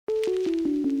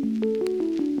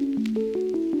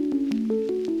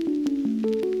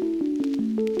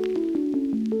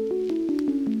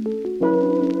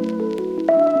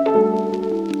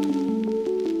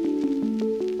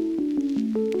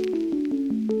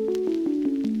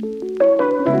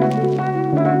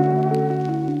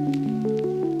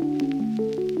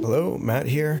Matt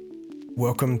here.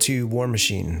 Welcome to War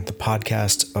Machine, the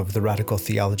podcast of the Radical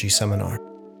Theology Seminar.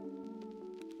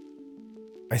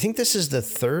 I think this is the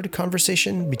third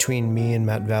conversation between me and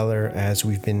Matt Valler as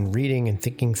we've been reading and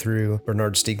thinking through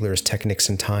Bernard Stiegler's Technics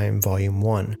in Time, Volume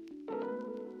 1.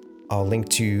 I'll link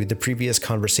to the previous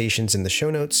conversations in the show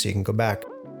notes so you can go back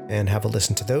and have a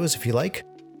listen to those if you like.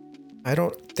 I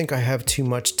don't think I have too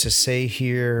much to say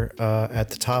here at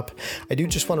the top. I do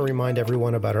just want to remind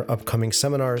everyone about our upcoming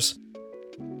seminars.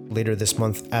 Later this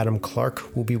month, Adam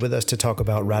Clark will be with us to talk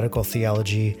about radical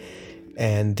theology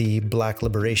and the Black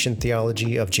liberation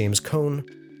theology of James Cone.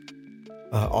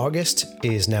 August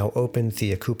is now open.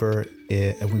 Thea Cooper,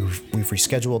 we've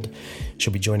rescheduled.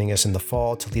 She'll be joining us in the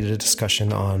fall to lead a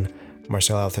discussion on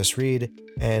Marcel Althus Reed.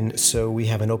 And so we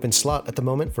have an open slot at the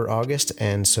moment for August,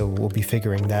 and so we'll be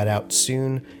figuring that out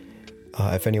soon.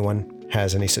 If anyone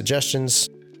has any suggestions,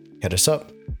 hit us up.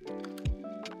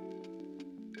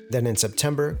 Then in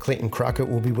September, Clayton Crockett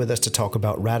will be with us to talk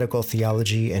about radical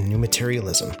theology and new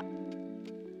materialism.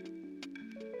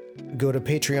 Go to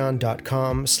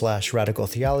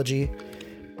patreon.com/radicaltheology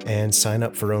and sign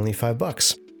up for only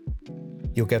 $5.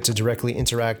 You'll get to directly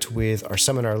interact with our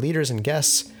seminar leaders and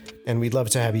guests, and we'd love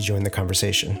to have you join the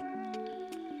conversation.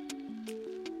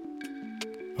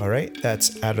 All right,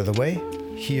 that's out of the way.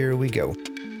 Here we go.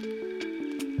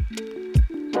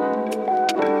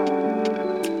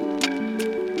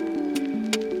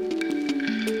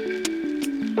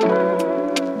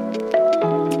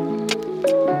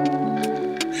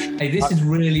 Hey, this is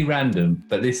really random,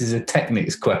 but this is a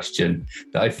technics question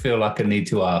that I feel like I need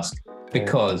to ask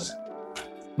because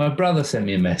my brother sent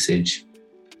me a message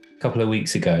a couple of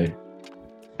weeks ago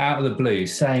out of the blue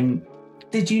saying,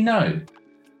 did you know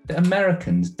that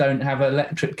Americans don't have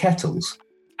electric kettles?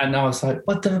 And I was like,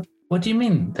 what do you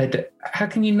mean? How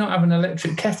can you not have an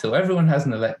electric kettle? Everyone has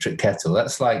an electric kettle.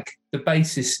 That's like the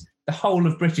basis. The whole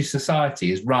of British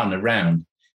society is run around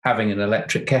having an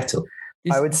electric kettle. Do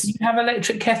you have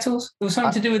electric kettles? It was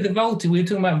something to do with the voltage. We were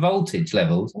talking about voltage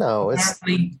levels. No, it has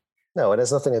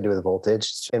nothing to do with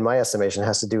voltage. In my estimation, it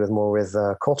has to do more with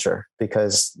culture,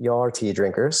 because y'all are tea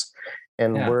drinkers,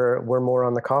 and we're more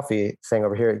on the coffee thing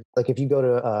over here. Like if you go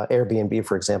to Airbnb,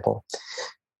 for example,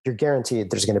 you're guaranteed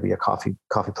there's going to be a coffee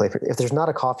plate. If there's not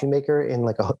a coffee maker in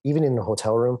even in a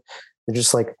hotel room, you're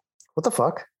just like, what the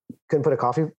fuck? Couldn't put a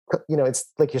coffee. It's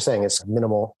like you're saying, it's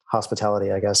minimal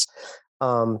hospitality, I guess.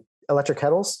 Electric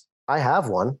kettles, I have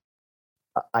one.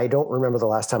 I don't remember the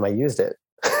last time I used it.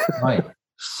 Right.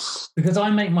 Because I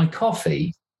make my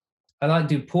coffee, I like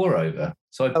to do pour over.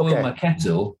 So I boil my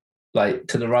kettle to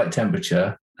the right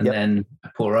temperature and then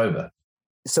I pour over.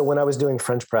 So when I was doing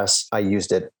French press, I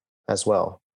used it as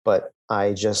well, but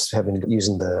I just have been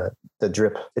using the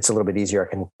drip. It's a little bit easier. I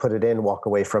can put it in, walk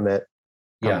away from it,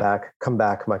 come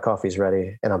back, my coffee's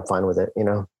ready, and I'm fine with it,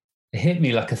 It hit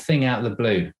me like a thing out of the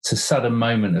blue. It's a sudden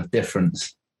moment of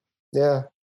difference. Yeah.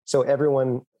 So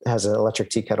everyone has an electric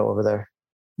tea kettle over there.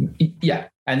 Yeah.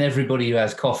 And everybody who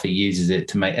has coffee uses it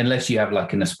to make, unless you have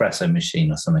like an espresso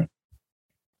machine or something.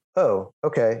 Oh,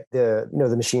 okay. The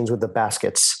machines with the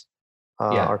baskets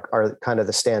are kind of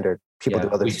the standard. People do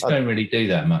others. We don't really do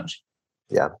that much.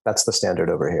 Yeah. That's the standard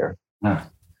over here.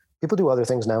 People do other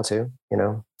things now too,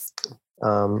 The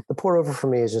pour over for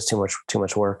me is just too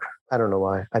much work. I don't know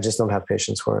why. I just don't have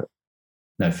patience for it.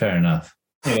 No, fair enough.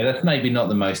 Anyway, that's maybe not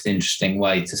the most interesting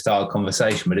way to start a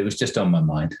conversation, but it was just on my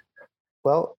mind.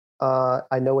 Well,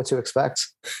 I know what to expect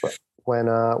when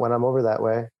I'm over that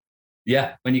way.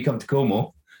 Yeah, when you come to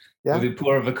Cornwall, with a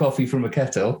pour of a coffee from a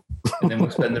kettle, and then we'll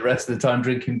spend the rest of the time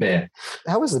drinking beer.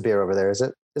 How is the beer over there? Is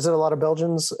it a lot of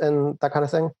Belgians and that kind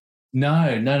of thing? No.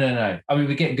 I mean,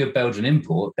 we get good Belgian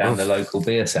import down the local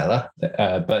beer cellar,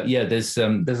 but yeah, there's a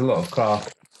lot of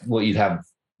craft. What you'd have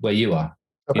where you are,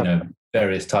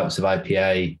 various types of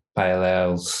IPA, pale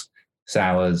ales,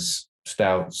 sours,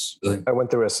 stouts. I went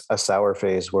through a sour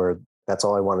phase where that's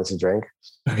all I wanted to drink.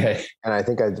 Okay, and I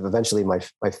think eventually my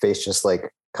face just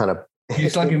like kind of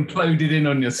it's like imploded in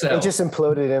on yourself. It just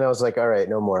imploded in. I was like, all right,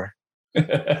 no more.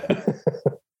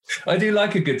 I do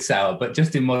like a good sour, but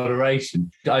just in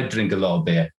moderation. I drink a lot of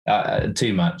beer,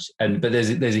 too much, but there's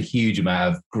a huge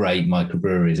amount of great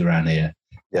microbreweries around here,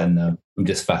 and I'm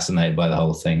just fascinated by the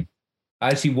whole thing. I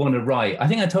actually want to write. I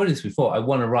think I told you this before. I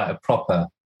want to write a proper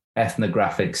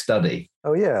ethnographic study.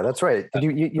 Oh yeah, that's right.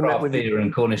 You met with beer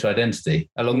and Cornish identity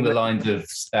along the lines of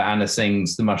Anna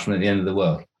Singh's "The Mushroom at the End of the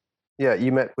World." Yeah,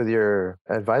 you met with your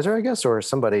advisor, I guess, or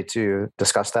somebody to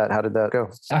discuss that. How did that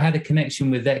go? I had a connection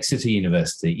with Exeter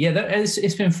University. Yeah,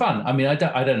 it's been fun. I mean, I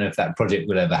don't know if that project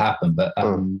will ever happen, but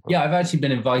yeah, I've actually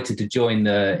been invited to join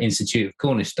the Institute of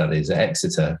Cornish Studies at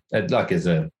Exeter, like as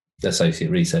a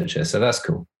associate researcher. So that's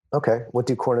cool. Okay. What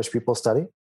do Cornish people study?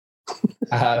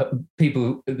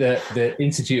 The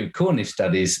Institute of Cornish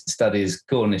Studies studies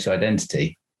Cornish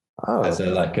identity as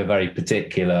a very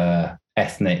particular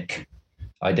ethnic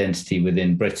identity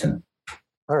within Britain.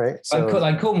 All right. So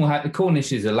like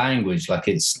Cornish is a language, like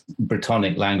it's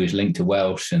Brittonic language linked to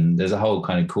Welsh, and there's a whole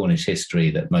kind of Cornish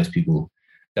history that most people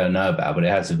don't know about, but it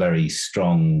has a very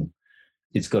strong,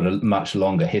 it's got a much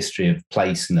longer history of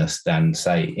placeness than,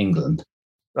 say, England.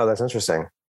 Oh, that's interesting.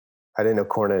 I didn't know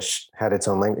Cornish had its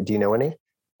own language. Do you know any?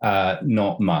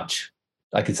 Not much.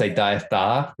 I could say Daeth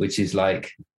da, which is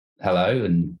like hello,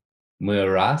 and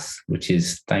Muras, which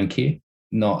is thank you.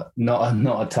 Not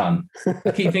a ton.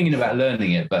 I keep thinking about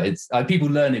learning it, but it's people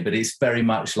learn it, but it's very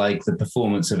much like the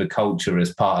performance of a culture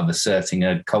as part of asserting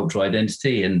a cultural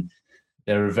identity, and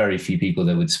there are very few people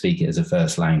that would speak it as a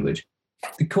first language.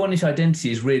 The Cornish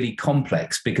identity is really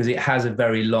complex because it has a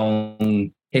very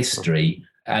long history,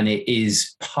 and it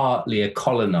is partly a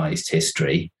colonized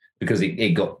history because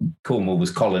Cornwall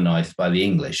was colonized by the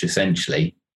English,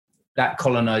 essentially. That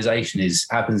colonization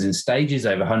happens in stages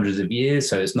over hundreds of years.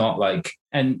 So it's not like,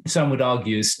 and some would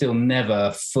argue is still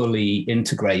never fully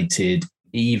integrated,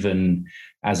 even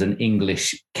as an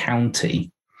English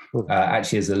county,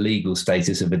 actually has a legal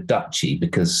status of a duchy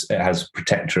because it has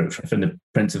protectorate from the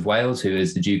Prince of Wales, who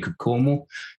is the Duke of Cornwall.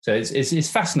 So it's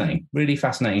fascinating, really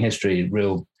fascinating history,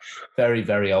 real, very,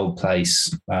 very old place,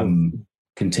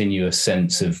 continuous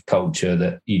sense of culture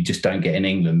that you just don't get in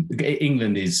England.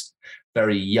 England is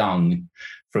very young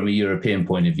from a European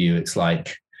point of view. It's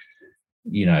like,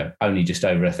 only just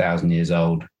over 1,000 years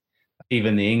old.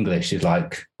 Even the English is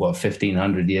like,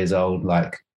 1,500 years old.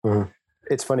 Like,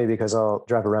 It's funny because I'll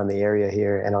drive around the area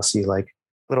here and I'll see like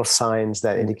little signs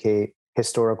that indicate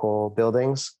historical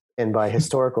buildings. And by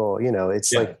historical,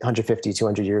 it's like 150,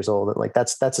 200 years old. And like,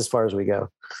 that's as far as we go.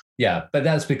 Yeah. But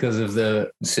that's because of the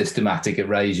systematic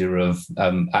erasure of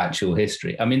actual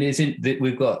history. I mean,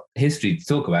 we've got history to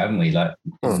talk about, haven't we? Like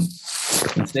in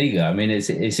Stiegler. I mean, it's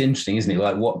interesting, isn't it?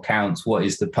 Like what counts? What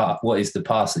is the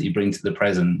past that you bring to the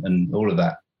present and all of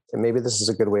that? And maybe this is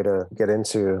a good way to get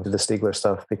into the Stiegler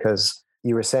stuff, because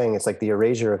you were saying it's like the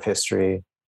erasure of history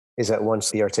is at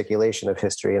once the articulation of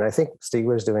history. And I think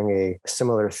Stiegler's doing a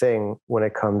similar thing when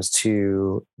it comes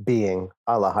to being,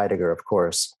 a la Heidegger, of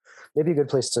course. Maybe a good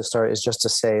place to start is just to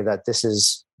say that this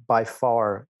is by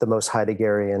far the most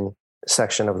Heideggerian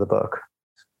section of the book.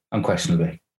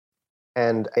 Unquestionably.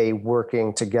 And a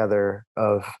working together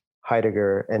of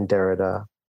Heidegger and Derrida.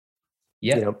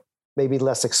 Yeah. Maybe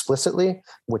less explicitly,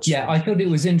 which... Yeah, I thought it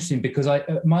was interesting because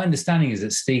my understanding is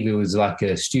that Stiegler was like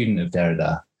a student of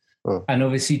Derrida. And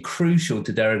obviously crucial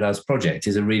to Derrida's project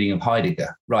is a reading of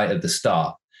Heidegger right at the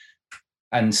start.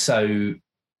 And so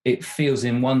it feels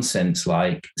in one sense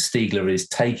like Stiegler is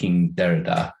taking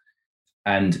Derrida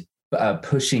and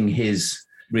pushing his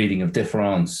reading of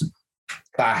Difference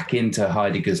back into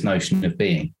Heidegger's notion of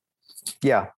being.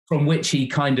 Yeah. From which he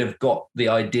kind of got the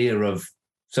idea of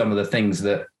some of the things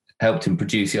that helped him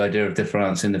produce the idea of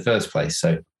Difference in the first place.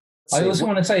 So I also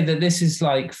want to say that this is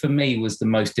like, for me, was the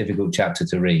most difficult chapter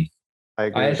to read.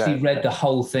 I actually read the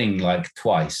whole thing like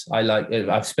twice.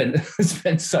 I've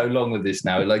spent so long with this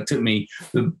now. It took me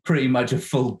pretty much a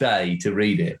full day to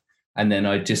read it. And then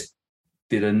I just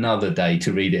did another day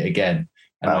to read it again.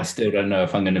 And I still don't know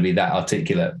if I'm going to be that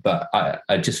articulate, but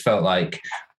I just felt like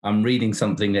I'm reading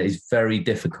something that is very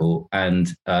difficult and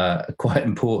quite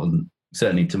important,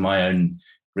 certainly to my own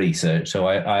research. So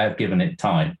I have given it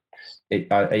time.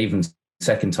 Even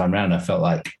second time round, I felt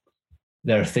like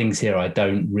there are things here I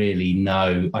don't really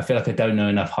know. I feel like I don't know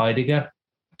enough Heidegger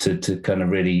to kind of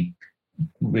really,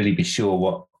 really be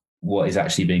sure what is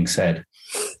actually being said.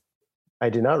 I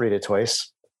did not read it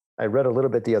twice. I read a little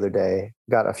bit the other day,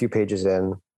 got a few pages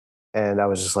in, and I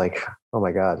was just like, oh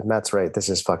my God, Matt's right. This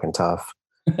is fucking tough.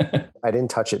 I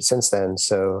didn't touch it since then.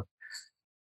 So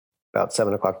about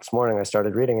 7:00 this morning, I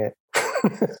started reading it.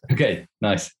 Okay,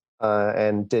 nice.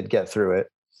 And did get through it.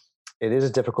 It is a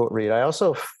difficult read. I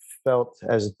also felt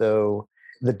as though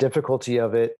the difficulty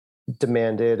of it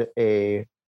demanded a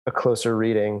closer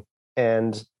reading.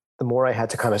 And the more I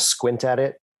had to kind of squint at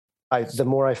it, the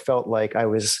more I felt like I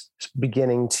was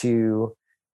beginning to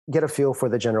get a feel for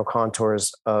the general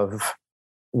contours of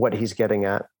what he's getting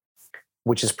at,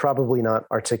 which is probably not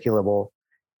articulable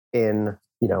in,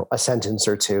 a sentence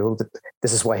or two.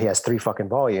 This is why he has 3 fucking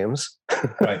volumes.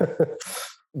 Right.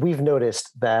 We've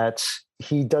noticed that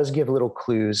he does give little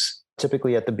clues,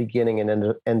 typically at the beginning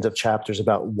and end of chapters,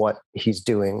 about what he's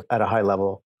doing at a high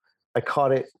level. I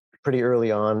caught it pretty early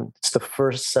on. It's the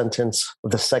first sentence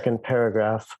of the second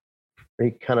paragraph where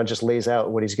he kind of just lays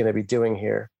out what he's going to be doing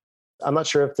here. I'm not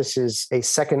sure if this is a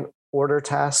second order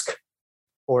task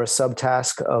or a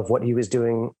subtask of what he was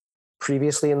doing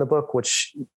previously in the book,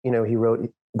 which, he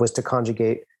wrote was to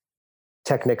conjugate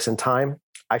technics and time.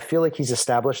 I feel like he's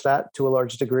established that to a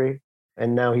large degree.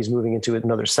 And now he's moving into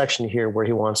another section here where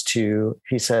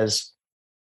he says,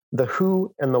 the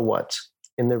who and the what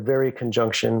in their very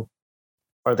conjunction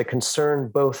are the concern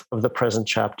both of the present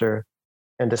chapter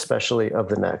and especially of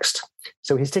the next.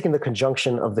 So he's taking the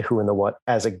conjunction of the who and the what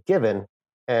as a given,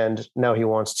 and now he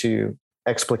wants to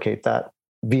explicate that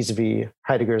vis-a-vis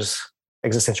Heidegger's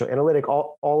existential analytic,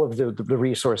 all of the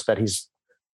resource that he's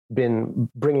been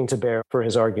bringing to bear for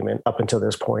his argument up until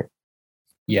this point.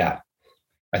 Yeah,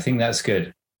 I think that's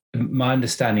good. My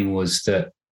understanding was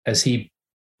that as he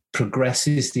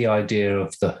progresses the idea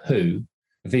of the who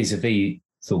vis-a-vis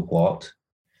the what,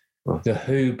 the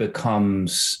who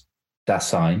becomes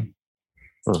Dasein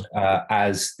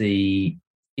as the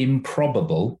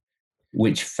improbable,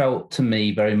 which felt to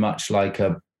me very much like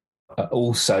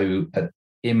also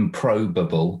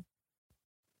improbable,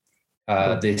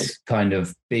 this kind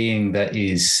of being that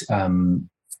is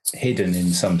hidden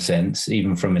in some sense,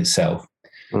 even from itself.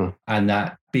 And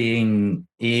that being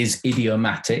is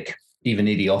idiomatic, even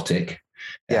idiotic.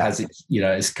 It has its,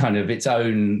 it's kind of its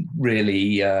own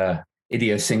really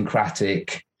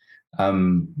idiosyncratic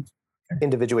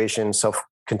individuation,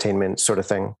 self-containment sort of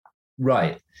thing.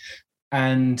 Right.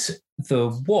 And the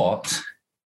what,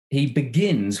 he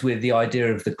begins with the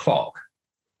idea of the clock,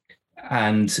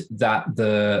 and that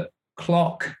the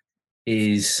clock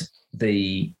is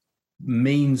the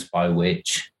means by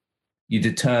which you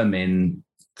determine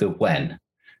the when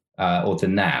or the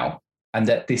now, and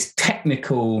that this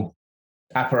technical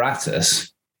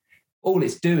apparatus, all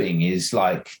it's doing is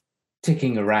like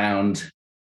ticking around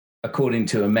according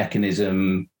to a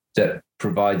mechanism that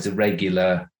provides a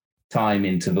regular time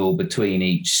interval between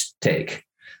each tick.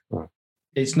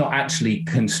 It's not actually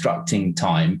constructing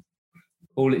time.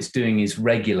 All it's doing is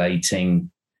regulating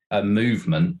a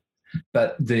movement.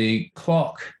 But the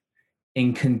clock,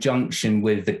 in conjunction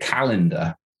with the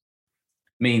calendar,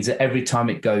 means that every time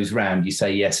it goes round, you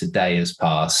say, yes, a day has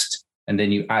passed. And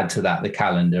then you add to that the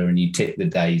calendar and you tick the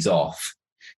days off.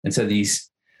 And so there's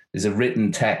a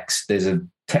written text, there's a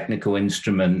technical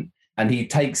instrument, and he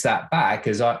takes that back,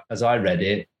 as I read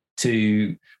it,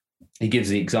 he gives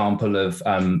the example of,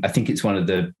 I think it's one of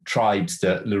the tribes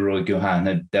that Leroy-Gourhan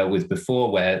had dealt with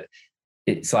before, where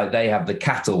it's like they have the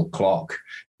cattle clock.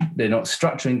 They're not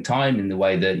structuring time in the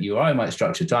way that you or I might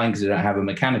structure time, because they don't have a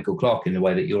mechanical clock in the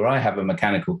way that you or I have a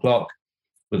mechanical clock.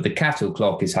 But the cattle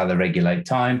clock is how they regulate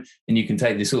time. And you can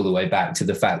take this all the way back to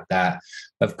the fact that,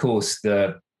 of course,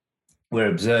 we're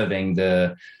observing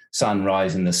the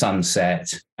sunrise and the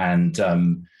sunset and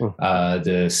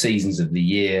the seasons of the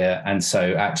year. And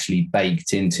so actually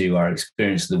baked into our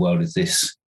experience of the world is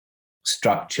this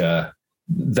structure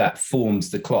that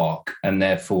forms the clock and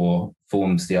therefore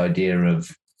forms the idea of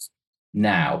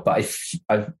now. But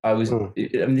I was,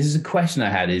 this is a question I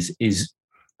had, is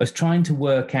I was trying to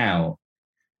work out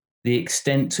the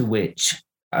extent to which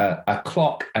a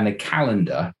clock and a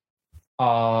calendar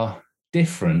are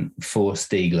different for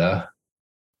Stiegler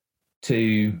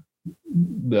to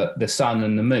the sun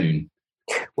and the moon.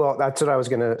 Well, that's what I was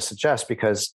going to suggest,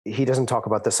 because he doesn't talk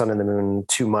about the sun and the moon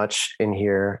too much in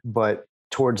here, but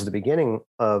towards the beginning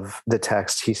of the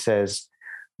text, he says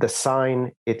the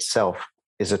sign itself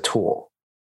is a tool.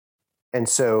 And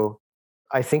so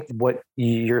I think what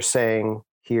you're saying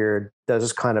here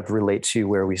does kind of relate to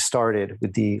where we started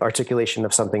with the articulation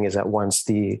of something is at once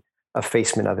the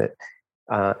effacement of it.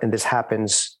 And this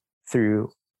happens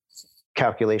through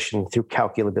calculation, through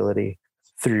calculability,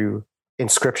 through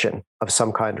inscription of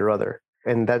some kind or other.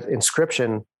 And that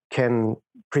inscription can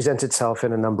present itself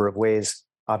in a number of ways,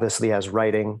 obviously as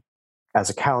writing, as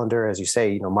a calendar, as you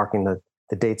say, marking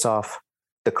the dates off,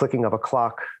 the clicking of a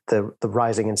clock, the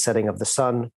rising and setting of the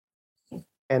sun.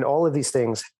 And all of these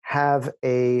things have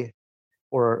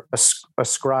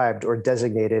ascribed or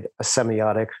designated a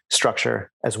semiotic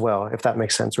structure as well, if that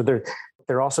makes sense. Or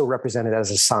they're also represented as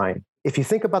a sign. If you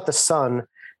think about the sun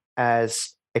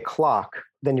as a clock,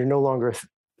 then you're no longer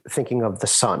thinking of the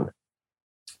sun.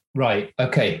 Right.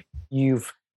 Okay.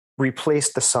 You've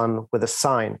replaced the sun with a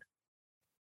sign.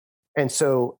 And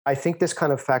so I think this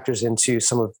kind of factors into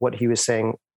some of what he was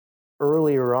saying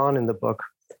earlier on in the book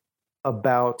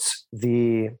about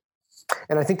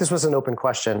and I think this was an open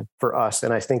question for us,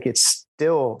 and I think it's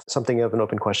still something of an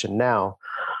open question now,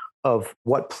 of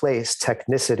what place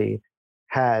technicity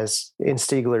has in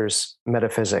Stiegler's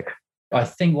metaphysic. I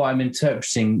think what I'm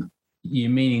interpreting you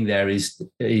meaning there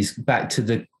is back to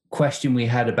the question we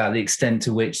had about the extent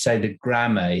to which, say, the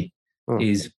gramme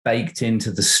is baked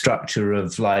into the structure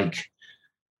of like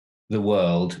the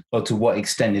world, or to what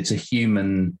extent it's a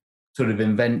human sort of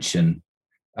invention.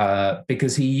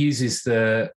 Because he uses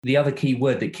the other key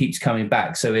word that keeps coming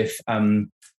back. So if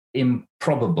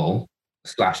improbable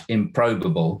 /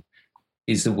 improbable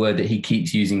is the word that he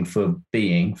keeps using for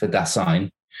being, for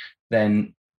Dasein,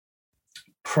 then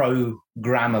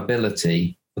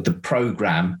programmability, the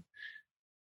program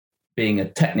being a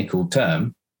technical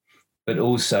term, but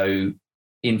also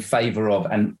in favor of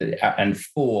and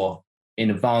for,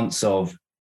 in advance of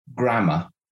grammar,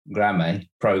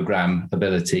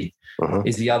 programmability,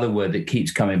 is the other word that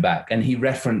keeps coming back. And he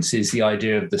references the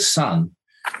idea of the sun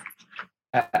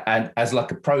as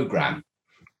like a program.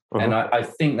 And I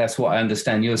think that's what I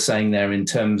understand you're saying there, in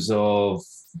terms of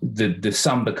the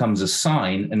sun becomes a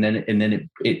sign, and then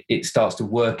it starts to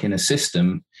work in a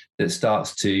system that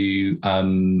starts to,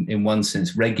 in one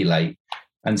sense, regulate.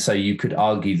 And so you could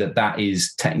argue that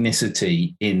is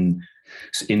technicity in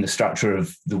the structure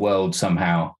of the world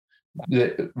somehow.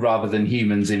 Rather than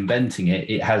humans inventing it,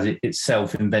 it has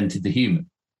itself invented the human.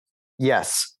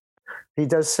 Yes. He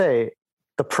does say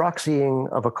the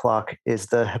proxying of a clock is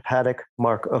the hepatic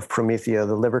mark of Promethea,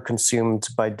 the liver consumed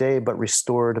by day but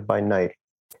restored by night.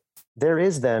 There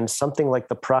is then something like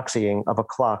the proxying of a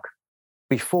clock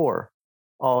before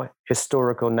all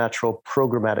historical-natural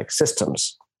programmatic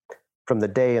systems, from the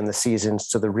day and the seasons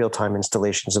to the real-time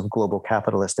installations of global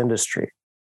capitalist industry.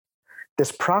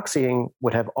 This proxying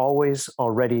would have always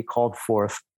already called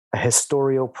forth a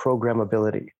historial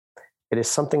programmability. It is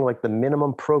something like the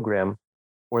minimum program,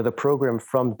 or the program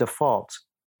from default,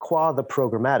 qua the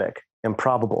programmatic,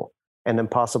 improbable, and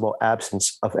impossible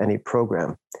absence of any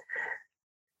program.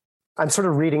 I'm sort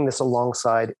of reading this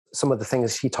alongside some of the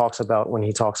things he talks about when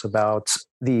he talks about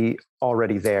the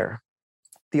already there.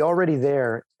 The already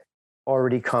there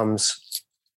already comes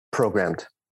programmed.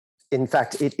 In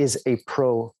fact, it is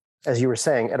as you were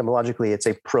saying, etymologically, it's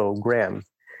a program.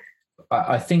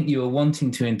 I think you were wanting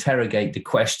to interrogate the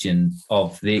question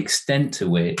of the extent to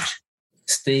which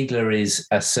Stiegler is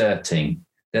asserting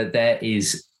that there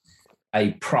is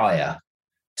a prior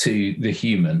to the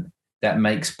human that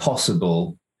makes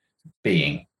possible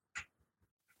being.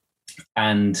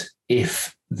 And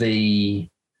if the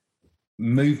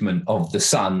movement of the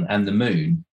sun and the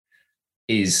moon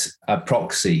is a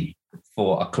proxy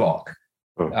for a clock,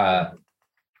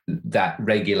 that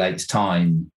regulates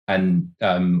time, and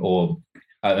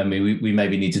we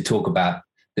maybe need to talk about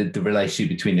the relationship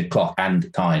between the clock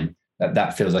and time.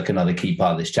 That feels like another key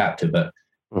part of this chapter, but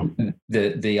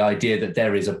the idea that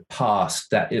there is a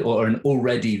past or an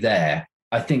already there,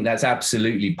 I think that's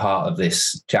absolutely part of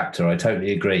this chapter. I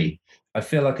totally agree. I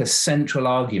feel like a central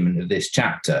argument of this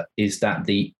chapter is that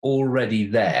the already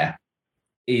there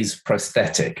is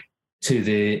prosthetic, to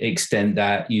the extent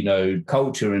that,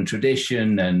 culture and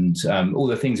tradition and all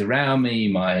the things around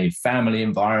me, my family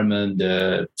environment,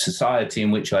 the society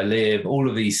in which I live, all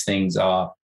of these things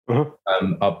are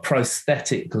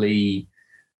prosthetically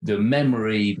the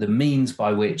memory, the means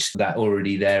by which that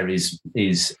already there is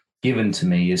given to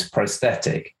me is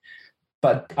prosthetic.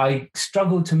 But I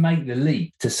struggle to make the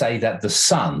leap to say that the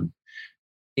sun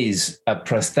is a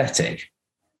prosthetic.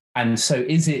 And so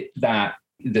is it that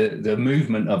the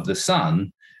movement of the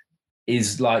sun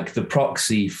is like the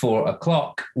proxy for a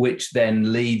clock, which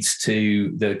then leads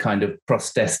to the kind of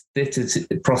prostheticity,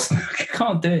 I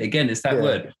can't do it again, it's that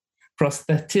word,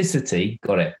 prostheticity,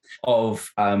 got it,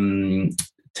 of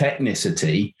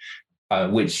technicity,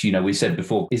 which, we said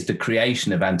before, is the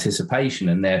creation of anticipation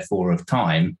and therefore of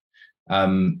time.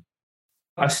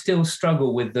 I still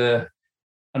struggle with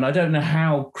and I don't know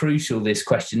how crucial this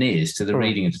question is to the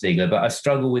reading of Stiegler, but I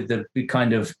struggle with the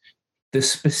kind of the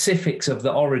specifics of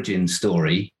the origin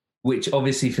story, which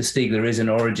obviously for Stiegler is an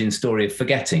origin story of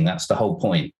forgetting. That's the whole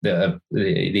point, the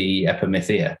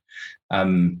epimythia.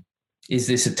 Is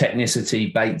this a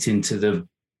technicity baked into the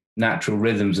natural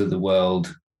rhythms of the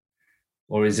world,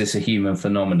 or is this a human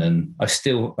phenomenon? I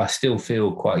still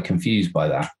feel quite confused by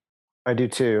that. I do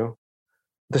too.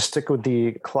 To stick with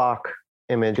the clock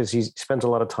image, because he spends a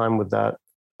lot of time with that.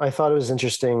 I thought it was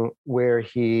interesting where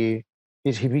he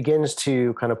begins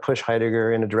to kind of push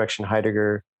Heidegger in a direction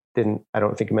Heidegger didn't, I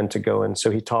don't think, meant to go in.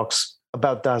 So he talks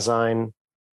about Dasein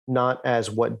not as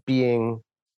what being,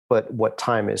 but what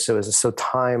time is. So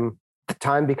time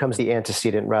becomes the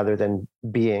antecedent rather than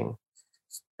being.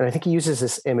 And I think he uses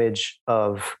this image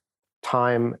of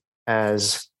time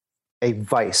as a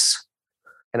vice.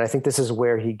 And I think this is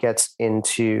where he gets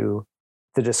into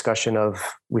the discussion of,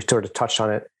 we sort of touched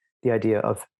on it, the idea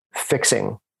of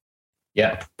fixing.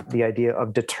 Yeah. The idea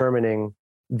of determining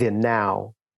the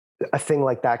now. a thing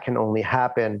like that can only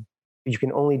happen. You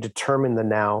can only determine the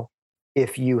now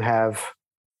if you have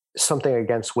something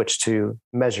against which to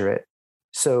measure it.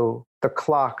 So the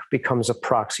clock becomes a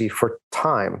proxy for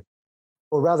time,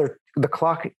 or rather, the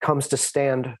clock comes to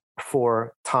stand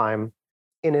for time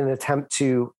in an attempt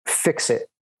to fix it,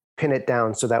 pin it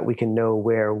down so that we can know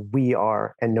where we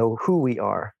are and know who we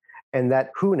are. And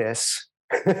that who-ness,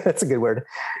 that's a good word,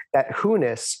 that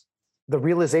who-ness, the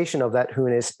realization of that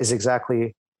who-ness is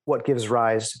exactly what gives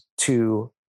rise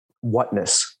to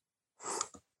whatness.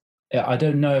 I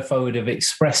don't know if I would have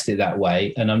expressed it that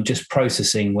way, and I'm just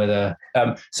processing whether.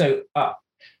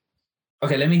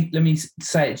 Okay, let me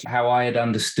say it how I had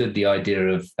understood the idea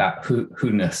of that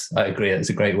who-ness. I agree, that's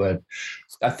a great word.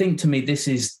 I think to me this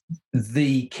is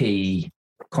the key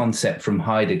concept from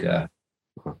Heidegger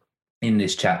in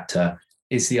this chapter,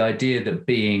 is the idea that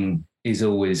being is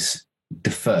always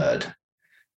deferred.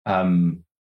 And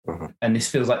this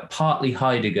feels like partly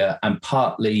Heidegger and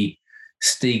partly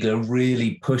Stiegler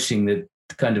really pushing the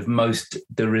kind of most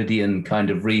Derridian kind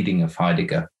of reading of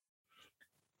Heidegger.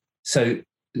 So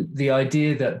the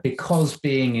idea that because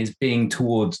being is being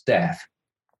towards death,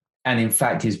 and in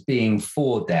fact is being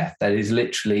for death, that is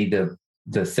literally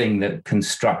the thing that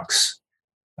constructs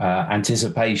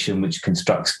anticipation, which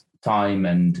constructs time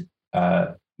and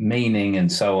meaning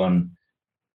and so on.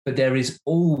 But there is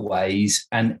always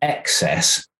an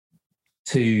excess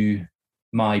to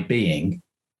my being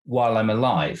while I'm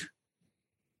alive,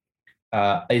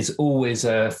 is always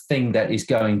a thing that is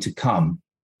going to come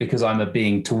because I'm a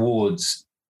being towards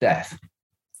death.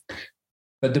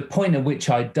 But the point at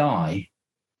which I die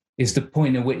is the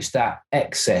point at which that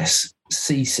excess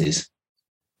ceases.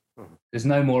 There's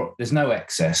no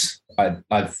excess.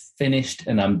 I've finished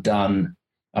and I'm done.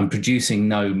 I'm producing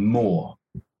no more.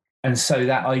 And so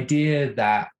that idea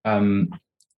that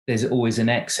there's always an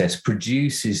excess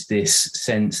produces this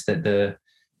sense that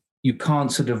you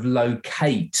can't sort of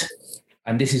locate.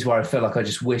 And this is where I feel like I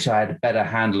just wish I had a better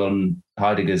handle on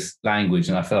Heidegger's language,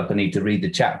 and I feel like I need to read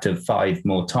the chapter 5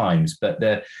 more times. But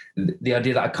the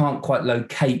idea that I can't quite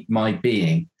locate my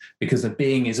being because the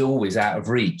being is always out of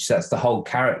reach. That's the whole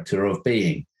character of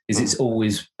being, is it's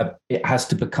always, it has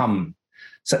to become,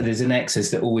 so there's an excess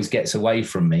that always gets away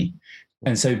from me.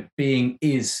 And so being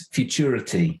is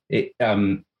futurity.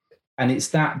 And it's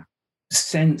that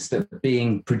sense that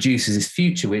being produces this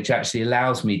future, which actually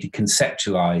allows me to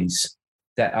conceptualize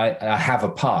that I have a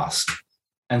past.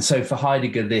 And so for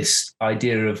Heidegger, this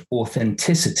idea of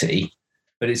authenticity,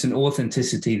 but it's an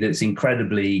authenticity that's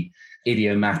incredibly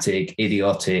idiomatic,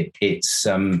 idiotic. It's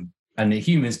and the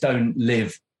humans don't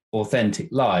live authentic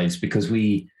lives because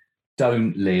we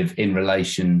don't live in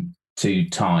relation to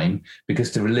time,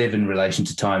 because to live in relation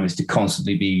to time is to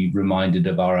constantly be reminded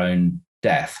of our own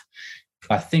death.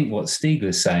 I think what Stiegler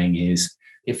is saying is,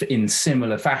 if in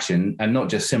similar fashion, and not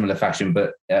just similar fashion,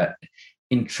 but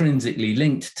intrinsically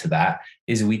linked to that,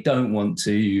 is we don't want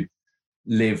to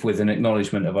live with an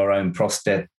acknowledgement of our own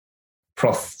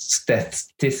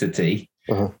prostheticity,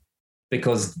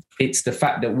 because it's the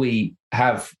fact that we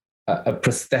have a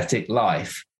prosthetic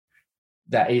life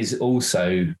that is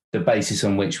also the basis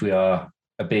on which we are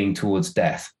a being towards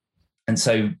death. And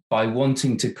so by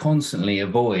wanting to constantly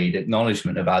avoid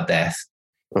acknowledgement of our death,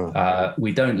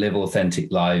 we don't live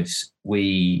authentic lives.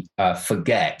 We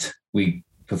forget. We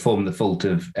perform the fault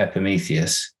of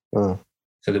Epimetheus, so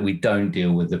that we don't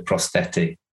deal with the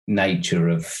prosthetic nature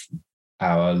of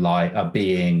our life, our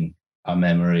being, our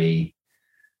memory,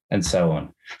 and so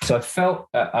on. So I felt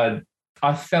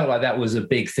like that was a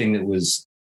big thing that was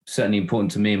certainly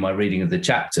important to me in my reading of the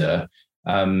chapter.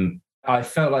 I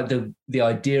felt like the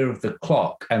idea of the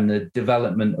clock and the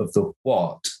development of the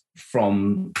what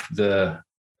from the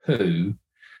who,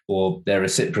 or their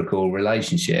reciprocal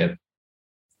relationship,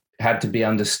 had to be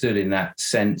understood in that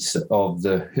sense of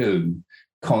the who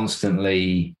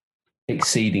constantly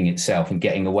exceeding itself and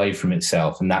getting away from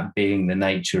itself, and that being the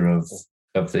nature of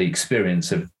the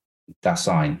experience of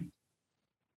Dasein.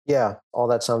 Yeah, all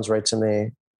that sounds right to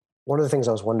me. One of the things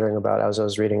I was wondering about as I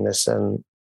was reading this, and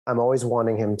I'm always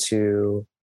wanting him to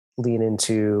lean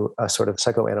into a sort of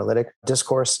psychoanalytic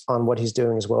discourse on what he's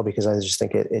doing as well, because I just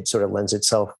think it sort of lends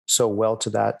itself so well to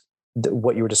that,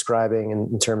 what you were describing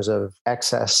in terms of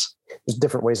excess. There's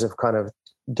different ways of kind of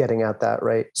getting at that,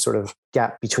 right? Sort of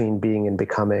gap between being and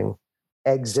becoming.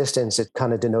 Existence, it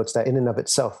kind of denotes that in and of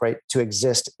itself, right? To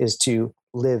exist is to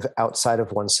live outside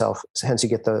of oneself. Hence you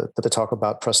get the talk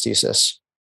about prosthesis.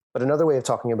 But another way of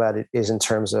talking about it is in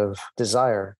terms of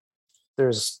desire.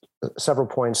 There's several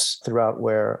points throughout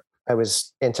where I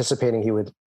was anticipating he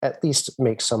would at least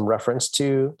make some reference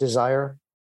to desire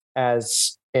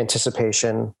as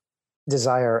anticipation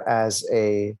desire as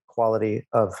a quality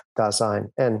of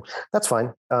Dasein. And that's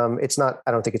fine. It's not,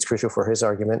 I don't think it's crucial for his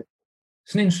argument.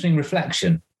 It's an interesting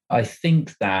reflection. I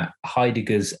think that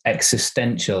Heidegger's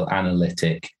existential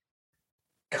analytic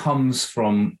comes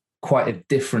from quite a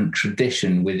different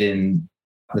tradition within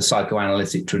the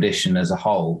psychoanalytic tradition as a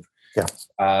whole.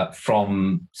 Yeah.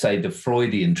 From, say, the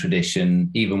Freudian tradition,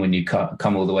 even when you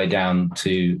come all the way down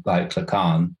to like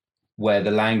Lacan, where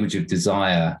the language of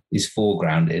desire is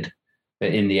foregrounded,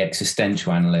 but in the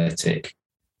existential analytic,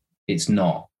 it's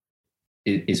not,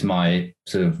 is my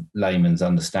sort of layman's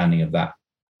understanding of that.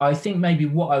 I think maybe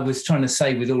what I was trying to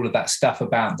say with all of that stuff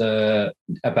about the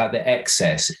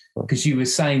excess, because you were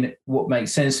saying that what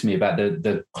makes sense to me about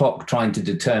the clock trying to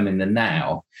determine the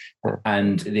now,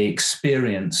 and the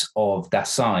experience of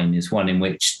Dasein is one in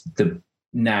which the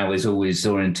now is always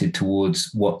oriented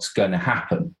towards what's going to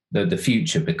happen, the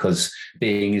future, because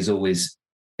being is always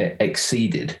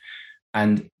exceeded.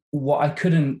 And what I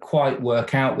couldn't quite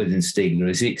work out within Stiegler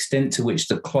is the extent to which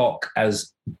the clock,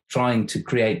 as trying to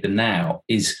create the now,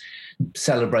 is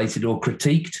celebrated or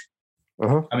critiqued.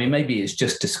 Uh-huh. I mean, maybe it's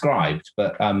just described,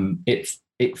 but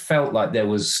it felt like there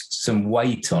was some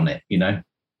weight on it, you know?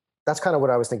 That's kind of what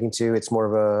I was thinking too. It's more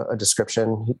of a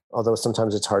description, although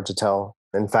sometimes it's hard to tell.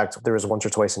 In fact, there was once or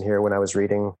twice in here when I was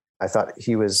reading, I thought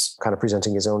he was kind of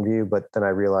presenting his own view, but then I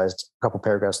realized a couple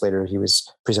paragraphs later, he was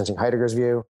presenting Heidegger's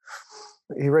view.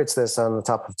 He writes this on the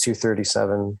top of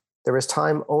 237. There is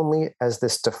time only as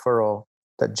this deferral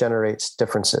that generates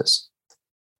differences.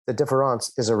 The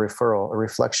difference is a referral, a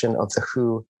reflection of the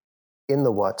who in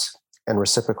the what, and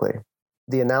reciprocally.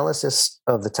 The analysis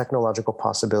of the technological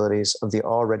possibilities of the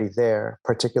already there,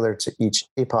 particular to each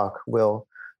epoch, will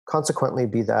consequently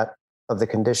be that of the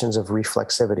conditions of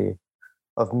reflexivity,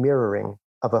 of mirroring,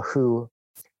 of a who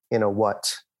in a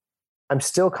what. I'm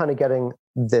still kind of getting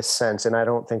this sense, and I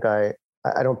don't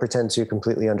pretend to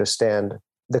completely understand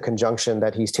the conjunction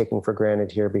that he's taking for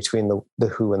granted here between the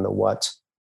who and the what.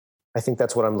 I think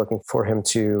that's what I'm looking for him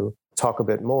to talk a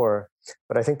bit more.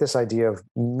 But I think this idea of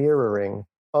mirroring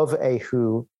of a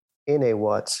who in a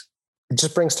what, it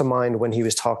just brings to mind when he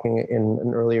was talking in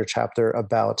an earlier chapter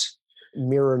about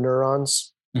mirror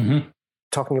neurons,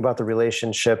 talking about the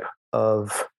relationship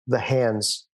of the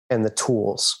hands and the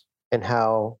tools, and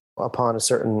how upon a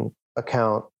certain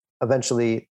account,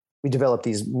 eventually we develop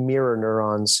these mirror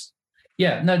neurons.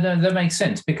 Yeah, no, that makes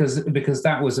sense, because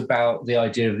that was about the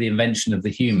idea of the invention of the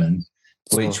human,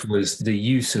 which was the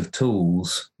use of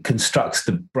tools constructs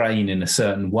the brain in a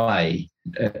certain way.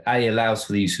 A, allows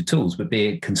for the use of tools, but B,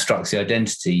 it constructs the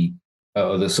identity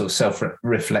or the sort of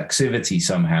self-reflexivity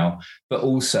somehow, but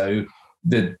also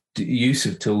the use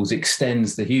of tools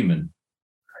extends the human.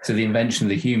 So the invention of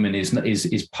the human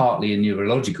is partly a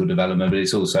neurological development, but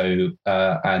it's also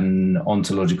an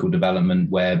ontological development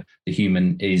where the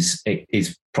human is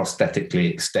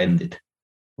prosthetically extended.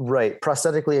 Right,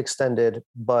 prosthetically extended,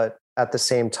 but at the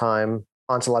same time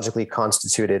ontologically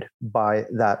constituted by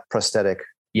that prosthetic.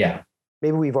 Yeah.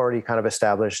 Maybe we've already kind of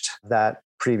established that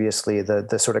previously,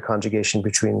 the sort of conjugation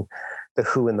between the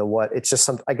who and the what. It's just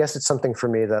I guess it's something for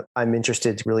me that I'm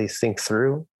interested to really think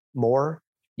through more.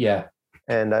 Yeah.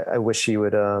 And I wish he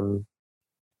would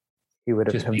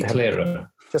just be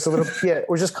clearer. Just a little, yeah,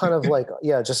 or just kind of like,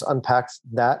 yeah, just unpack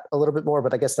that a little bit more.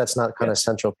 But I guess that's not kind of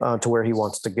central to where he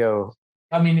wants to go.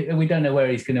 I mean, we don't know where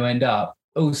he's going to end up.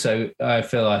 Also, I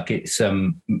feel like it's,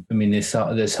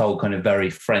 this whole kind of very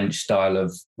French style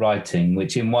of writing,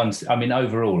 which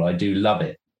overall, I do love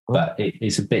it, but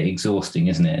it's a bit exhausting,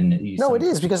 isn't it? And it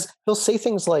is, because he'll say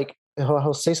things like,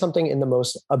 he'll say something in the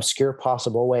most obscure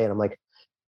possible way. And I'm like,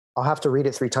 I'll have to read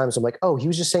it 3 times. I'm like, oh, he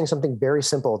was just saying something very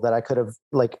simple that I could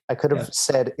have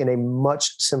said in a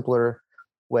much simpler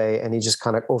way, and he just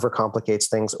kind of overcomplicates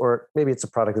things. Or maybe it's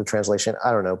a product of translation.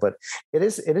 I don't know, but it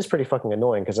is pretty fucking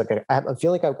annoying, because like I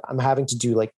feel like I'm having to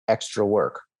do like extra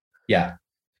work. Yeah,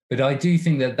 but I do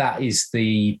think that is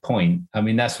the point. I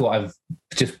mean, that's what I've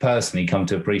just personally come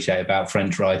to appreciate about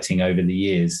French writing over the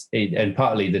years, and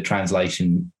partly the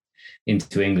translation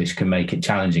into English can make it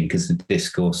challenging because the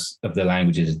discourse of the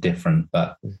languages is different.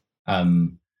 But I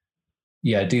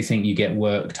do think you get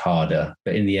worked harder,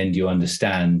 but in the end you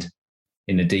understand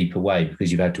in a deeper way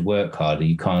because you've had to work harder.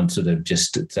 You can't sort of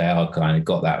just say, oh, I kind of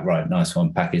got that right, nice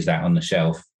one, package that on the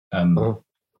shelf.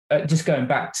 Just going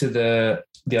back to the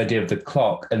idea of the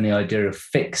clock and the idea of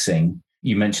fixing,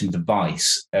 you mentioned the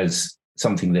vice as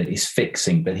something that is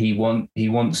fixing, but he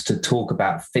wants to talk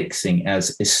about fixing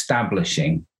as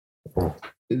establishing.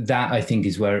 That, I think,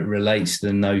 is where it relates to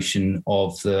the notion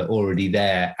of the already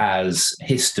there as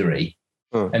history.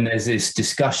 And there's this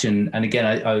discussion, and again,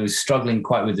 I was struggling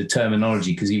quite with the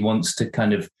terminology because he wants to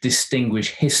kind of distinguish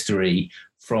history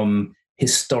from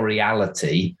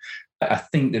historiality. I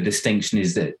think the distinction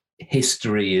is that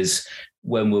history is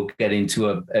when we'll get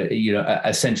into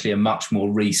essentially a much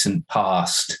more recent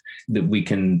past that we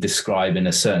can describe in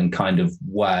a certain kind of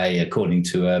way according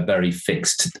to a very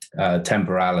fixed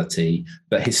temporality.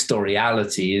 But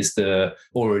historiality is the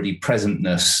already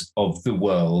presentness of the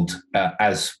world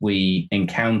as we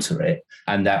encounter it.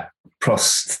 And that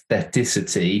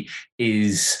prostheticity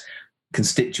is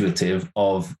constitutive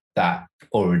of that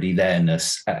already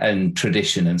there-ness and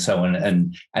tradition and so on,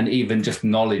 and even just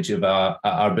knowledge of our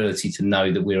ability to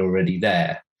know that we're already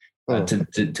there,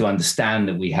 to understand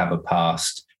that we have a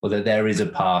past, or that there is a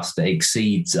past that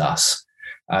exceeds us,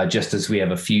 just as we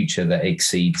have a future that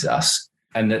exceeds us.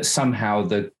 And that somehow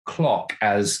the clock,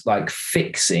 as like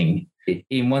fixing,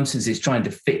 in one sense it's trying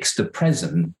to fix the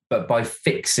present, but by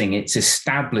fixing it's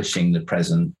establishing the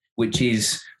present, which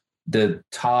is the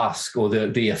task or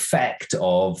the effect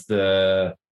of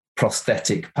the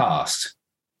prosthetic past.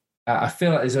 I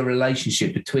feel like there's a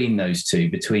relationship between those two,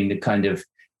 between the kind of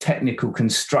technical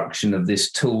construction of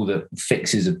this tool that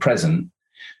fixes a present,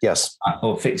 yes,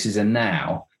 or fixes a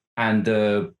now, and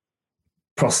the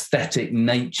prosthetic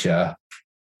nature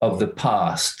of the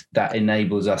past that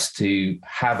enables us to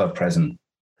have a present.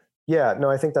 Yeah, no,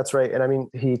 I think that's right. And I mean,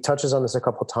 he touches on this a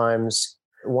couple of times.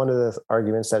 One of the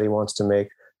arguments that he wants to make,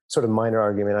 sort of minor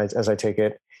argument as I take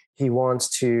it, he wants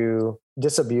to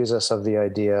disabuse us of the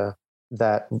idea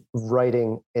that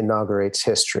writing inaugurates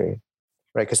history,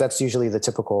 right? Because that's usually the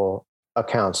typical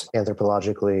account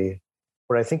anthropologically.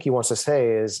 What I think he wants to say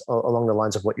is, along the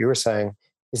lines of what you were saying,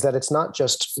 is that it's not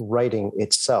just writing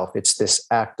itself. It's this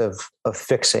act of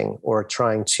fixing or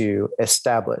trying to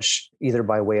establish, either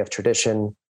by way of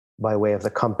tradition, by way of the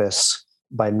compass,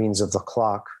 by means of the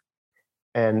clock.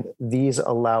 And these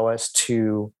allow us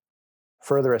to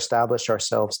further establish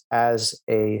ourselves as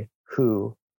a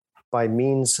who by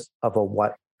means of a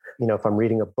what. You know, if I'm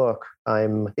reading a book,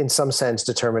 I'm in some sense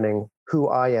determining who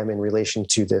I am in relation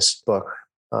to this book.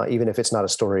 Even if it's not a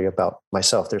story about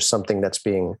myself, there's something that's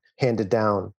being handed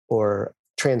down or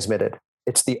transmitted.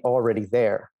 It's the already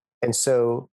there. And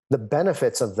so the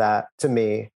benefits of that to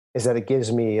me is that it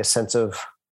gives me a sense of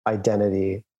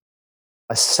identity,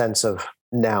 a sense of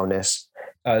nowness.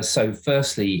 So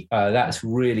firstly, that's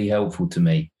really helpful to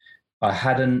me. I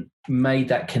hadn't made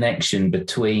that connection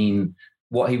between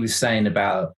what he was saying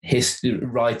about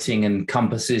writing and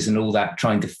compasses and all that,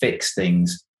 trying to fix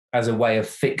things as a way of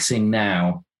fixing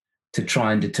now to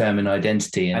try and determine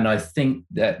identity. And I think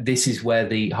that this is where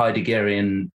the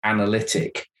Heideggerian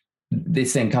analytic,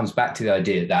 this then comes back to the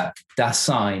idea that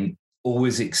Dasein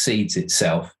always exceeds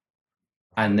itself.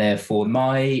 And therefore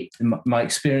my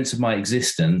experience of my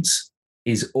existence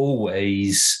is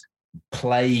always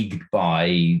plagued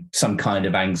by some kind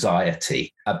of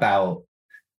anxiety about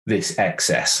this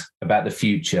excess, about the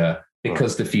future,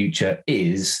 because the future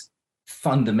is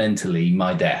fundamentally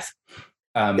my death.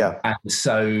 And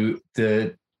so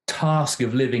the task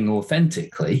of living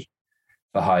authentically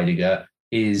for Heidegger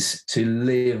is to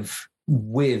live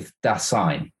with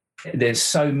Dasein. There's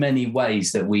so many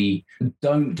ways that we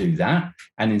don't do that,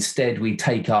 and instead we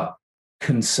take up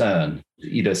concern.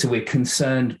 So we're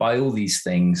concerned by all these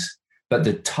things, but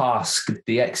the task,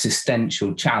 the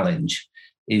existential challenge,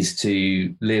 is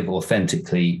to live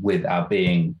authentically with our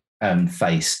being and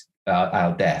face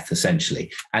our death,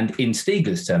 essentially. And in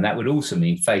Stiegler's term, that would also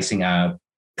mean facing our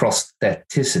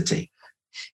prostheticity.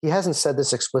 He hasn't said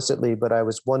this explicitly, but I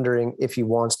was wondering if he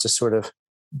wants to sort of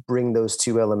bring those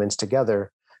two elements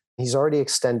together. He's already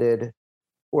extended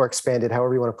or expanded,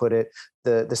 however you want to put it,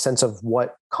 the sense of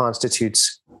what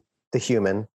constitutes the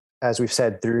human, as we've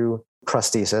said, through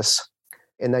prosthesis.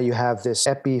 And now you have this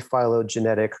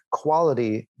epiphylogenetic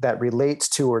quality that relates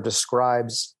to or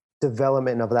describes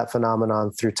development of that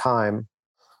phenomenon through time.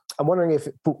 I'm wondering if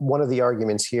one of the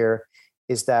arguments here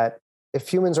is that if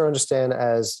humans are understood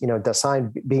as,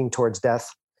 Dasein being towards death,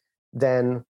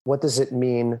 then what does it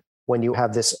mean when you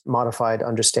have this modified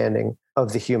understanding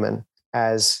of the human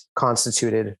as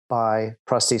constituted by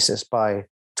prosthesis, by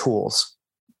tools,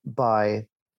 by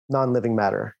non-living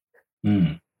matter?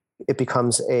 It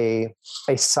becomes a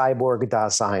cyborg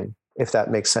Dasein, if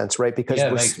that makes sense, right? Because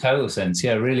it makes total sense.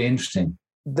 Yeah, really interesting.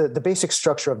 The basic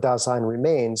structure of Dasein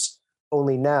remains,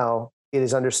 only now it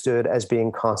is understood as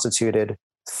being constituted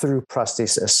through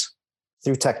prosthesis,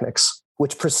 through techniques,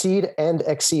 which precede and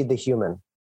exceed the human.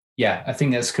 Yeah, I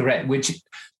think that's correct, which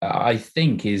I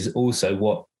think is also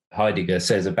what Heidegger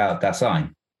says about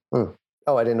Dasein. Oh,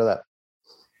 I didn't know that.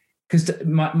 because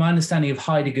my understanding of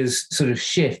Heidegger's sort of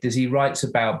shift is he writes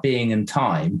about being and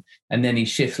time, and then he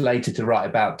shifts later to write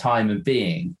about time and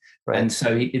being. Right. And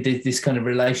so this kind of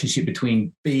relationship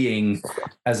between being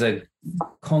as a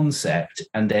concept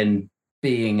and then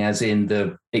being as in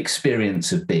the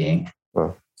experience of being,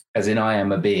 as in I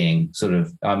am a being, sort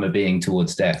of I'm a being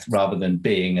towards death, rather than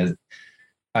being as,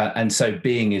 and so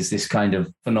being is this kind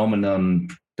of phenomenon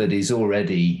that is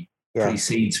already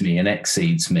precedes me and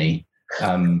exceeds me.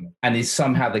 And is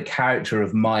somehow the character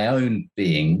of my own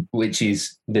being, which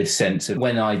is this sense of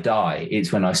when I die,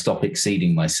 it's when I stop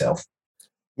exceeding myself.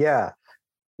 Yeah.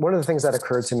 One of the things that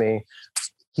occurred to me,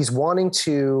 he's wanting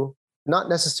to not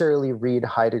necessarily read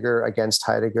Heidegger against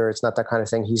Heidegger. It's not that kind of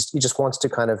thing. He just wants to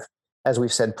kind of, as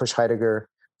we've said, push Heidegger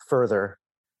further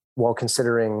while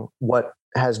considering what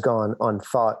has gone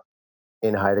unthought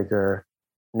in Heidegger,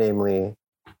 namely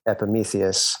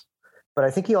Epimetheus. But I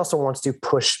think he also wants to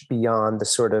push beyond the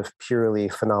sort of purely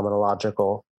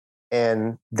phenomenological.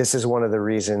 And this is one of the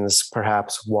reasons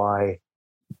perhaps why,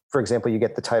 for example, you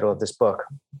get the title of this book.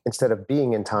 Instead of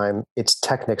being in time, it's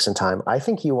technics in time. I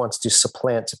think he wants to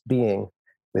supplant being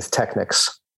with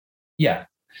technics. Yeah,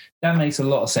 that makes a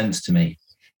lot of sense to me.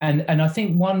 And I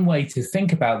think one way to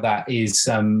think about that is,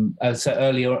 so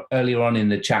earlier on in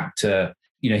the chapter,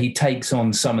 he takes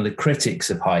on some of the critics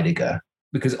of Heidegger,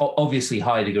 because obviously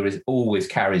Heidegger always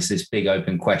carries this big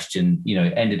open question,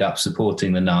 ended up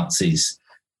supporting the Nazis.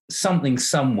 Something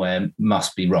somewhere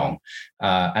must be wrong.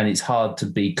 And it's hard to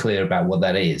be clear about what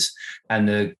that is. And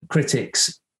the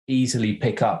critics easily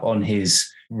pick up on his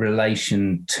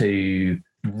relation to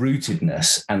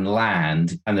rootedness and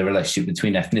land and the relationship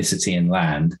between ethnicity and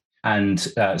land. And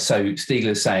so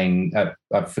Stiegler's saying,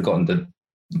 I've forgotten the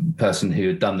person who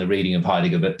had done the reading of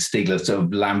Heidegger, but Stiegler sort of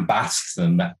lambasts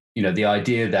them, the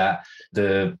idea that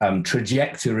the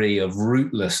trajectory of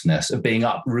rootlessness, of being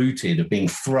uprooted, of being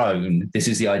thrown. This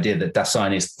is the idea that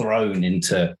Dasein is thrown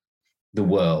into the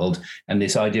world. And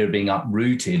this idea of being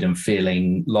uprooted and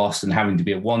feeling lost and having to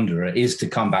be a wanderer is to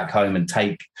come back home and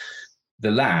take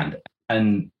the land.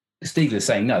 And Stiegler's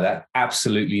saying, no, that's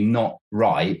absolutely not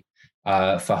right.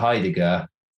 For Heidegger,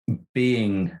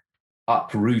 being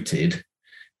uprooted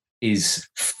is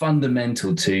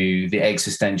fundamental to the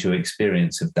existential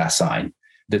experience of Dasein.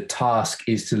 The task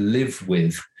is to live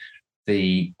with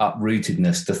the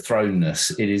uprootedness, the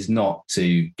thrownness. It is not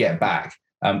to get back.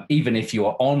 Even if you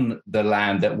are on the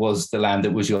land that was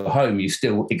your home, you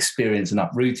still experience an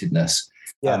uprootedness.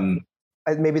 Yeah.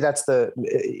 Maybe that's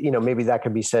maybe that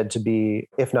could be said to be,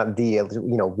 if not the,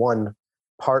 one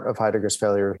part of Heidegger's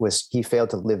failure was he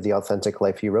failed to live the authentic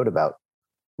life he wrote about.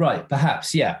 Right,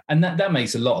 perhaps, yeah. And that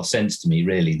makes a lot of sense to me,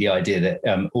 really, the idea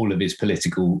that all of his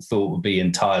political thought would be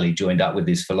entirely joined up with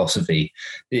his philosophy.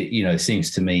 It seems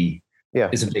to me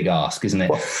is a big ask, isn't it?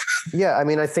 Well, yeah, I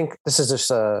mean, I think this is just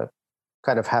a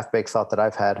kind of half-baked thought that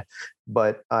I've had,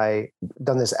 but I've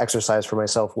done this exercise for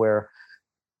myself where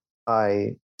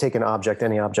I take an object,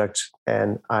 any object,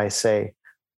 and I say,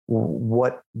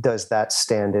 what does that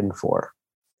stand in for?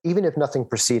 Even if nothing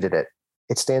preceded it,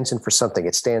 it stands in for something.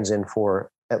 It stands in for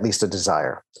at least a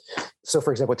desire. So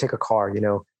for example, take a car,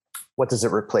 what does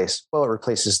it replace? Well, it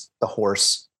replaces the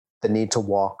horse, the need to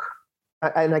walk.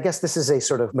 And I guess this is a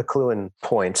sort of McLuhan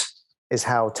point, is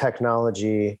how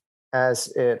technology, as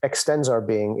it extends our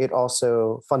being, it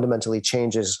also fundamentally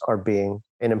changes our being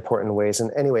in important ways. And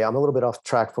anyway, I'm a little bit off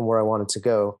track from where I wanted to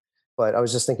go, but I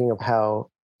was just thinking of how,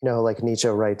 like Nietzsche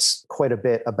writes quite a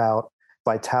bit about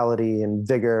vitality and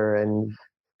vigor and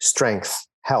strength,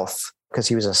 health, because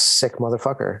he was a sick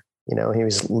motherfucker.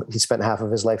 He spent half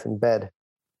of his life in bed.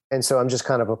 And so I'm just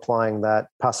kind of applying that,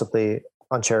 possibly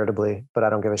uncharitably, but I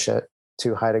don't give a shit,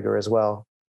 to Heidegger as well.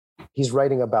 He's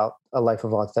writing about a life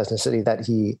of authenticity that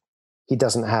he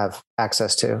doesn't have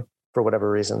access to for whatever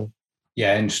reason.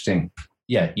 Yeah, interesting.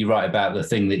 Yeah, you write about the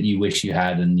thing that you wish you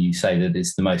had, and you say that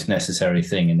it's the most necessary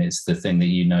thing, and it's the thing that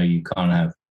you can't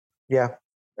have. Yeah.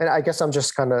 And I guess I'm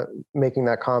just kind of making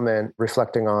that comment,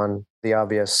 reflecting on the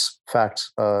obvious fact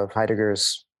of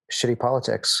Heidegger's shitty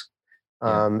politics,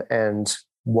 and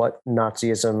what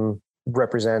Nazism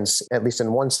represents, at least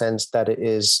in one sense, that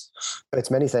it's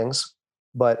many things,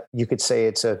 but you could say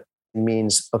it's a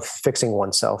means of fixing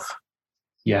oneself.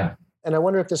 Yeah. And I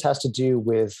wonder if this has to do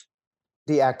with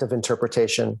the act of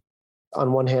interpretation.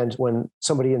 On one hand, when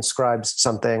somebody inscribes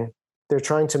something, they're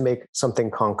trying to make something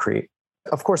concrete.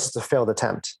 Of course, it's a failed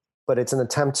attempt, but it's an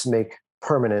attempt to make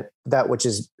permanent that which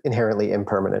is inherently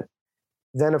impermanent.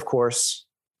 Then, of course,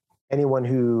 anyone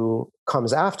who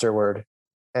comes afterward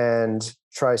and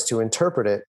tries to interpret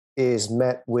it is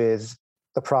met with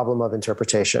the problem of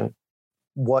interpretation.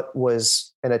 what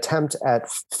was an attempt at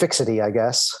fixity, I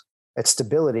guess, at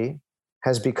stability,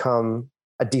 has become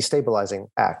a destabilizing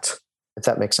act, if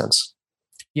that makes sense.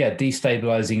 Yeah,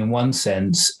 destabilizing in one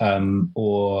sense,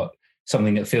 or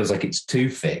something that feels like it's too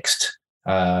fixed,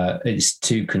 it's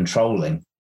too controlling.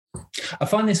 I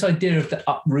find this idea of the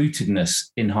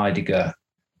uprootedness in Heidegger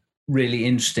really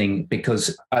interesting,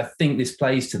 because I think this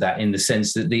plays to that in the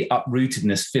sense that the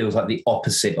uprootedness feels like the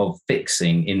opposite of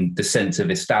fixing in the sense of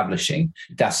establishing.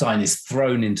 Dasein is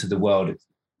thrown into the world,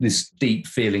 this deep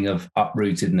feeling of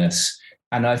uprootedness.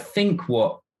 And I think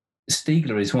what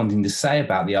Stiegler is wanting to say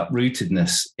about the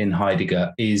uprootedness in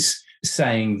Heidegger is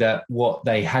saying that what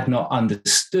they had not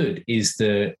understood is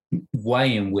the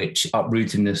way in which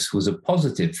uprootedness was a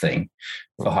positive thing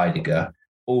for Heidegger,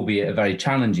 albeit a very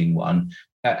challenging one.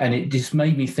 And it just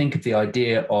made me think of the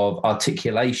idea of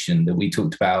articulation that we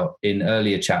talked about in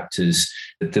earlier chapters,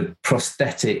 the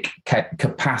prosthetic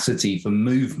capacity for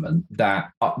movement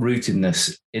that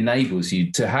uprootedness enables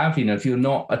you to have. You know, if you're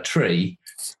not a tree,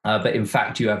 but in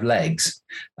fact you have legs,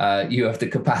 you have the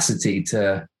capacity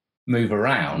to move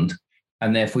around,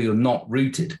 and therefore you're not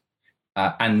rooted.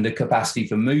 And the capacity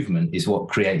for movement is what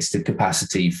creates the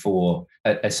capacity for,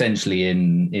 essentially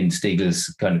in Stiegler's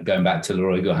kind of going back to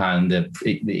Leroy Gohan,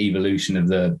 the evolution of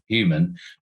the human,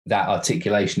 that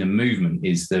articulation and movement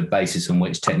is the basis on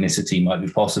which technicity might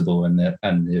be possible, and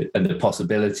the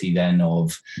possibility then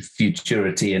of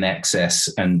futurity and excess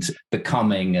and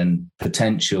becoming and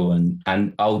potential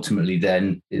and ultimately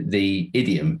then the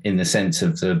idiom in the sense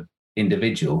of the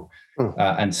individual.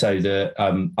 And so the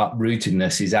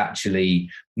uprootedness is actually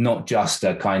not just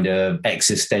a kind of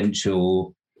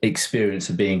existential experience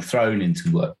of being thrown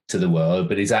into the world,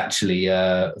 but is actually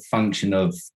a function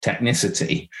of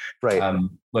technicity, right?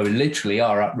 Where we literally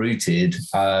are uprooted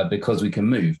because we can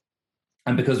move.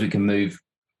 And because we can move,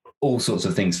 all sorts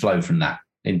of things flow from that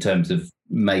in terms of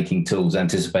making tools,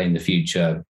 anticipating the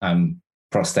future,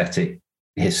 prosthetic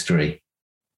history.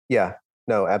 Yeah,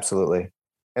 no, absolutely.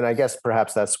 And I guess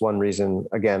perhaps that's one reason,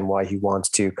 again, why he wants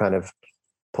to kind of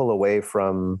pull away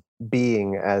from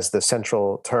being as the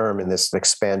central term in this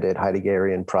expanded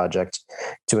Heideggerian project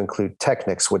to include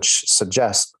technics, which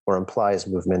suggests or implies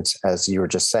movement, as you were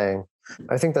just saying.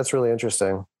 I think that's really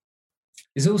interesting.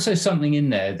 There's also something in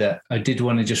there that I did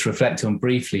want to just reflect on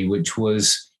briefly, which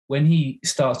was when he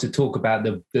starts to talk about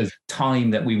the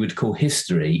time that we would call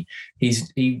history,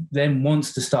 he then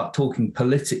wants to start talking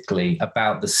politically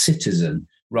about the citizen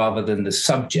rather than the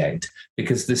subject,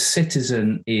 because the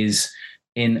citizen is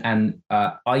in an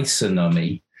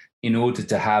isonomy in order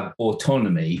to have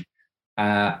autonomy.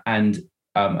 And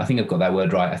I think I've got that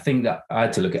word right. I think that I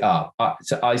had to look it up.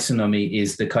 So isonomy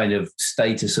is the kind of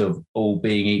status of all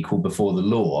being equal before the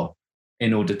law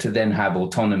in order to then have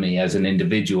autonomy as an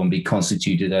individual and be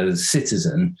constituted as a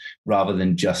citizen rather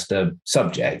than just a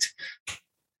subject.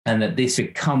 And that this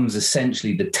becomes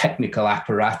essentially the technical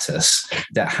apparatus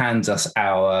that hands us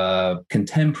our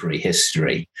contemporary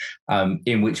history,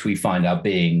 in which we find our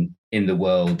being in the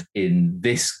world in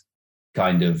this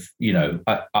kind of, you know,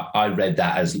 I read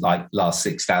that as like last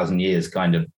 6,000 years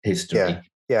kind of history.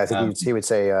 Yeah, I think he would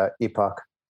say epoch.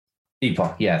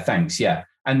 Epoch, yeah, thanks, yeah.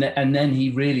 And then he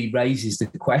really raises the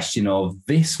question of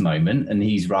this moment, and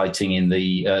he's writing in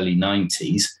the early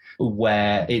 90s,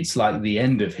 where it's like the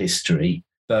end of history.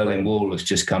 Berlin Wall has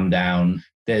just come down.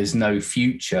 There's no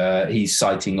future. He's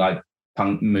citing like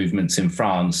punk movements in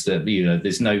France that, you know,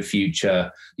 there's no future,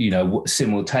 you know,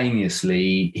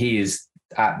 simultaneously he is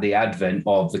at the advent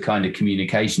of the kind of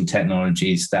communication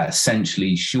technologies that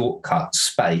essentially shortcut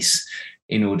space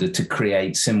in order to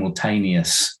create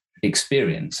simultaneous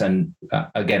experience. And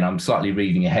again, I'm slightly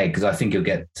reading ahead because I think you'll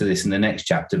get to this in the next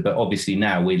chapter, but obviously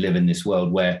now we live in this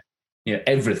world where, you know,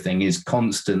 everything is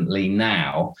constantly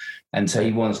now. And so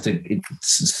he wants to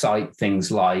cite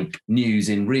things like news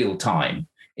in real time,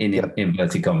 in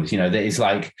inverted commas, you know, that is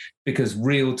like, because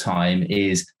real time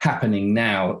is happening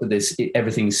now,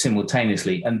 everything's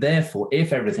simultaneously. And therefore,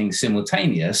 if everything's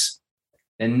simultaneous,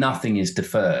 then nothing is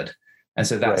deferred. And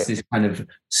so that's this kind of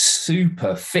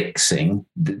super fixing.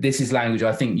 This is language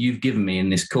I think you've given me in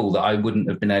this call that I wouldn't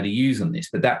have been able to use on this,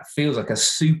 but that feels like a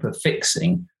super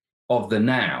fixing of the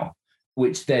now,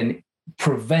 which then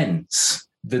prevents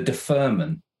the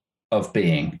deferment of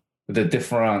being, the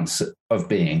difference of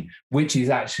being, which is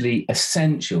actually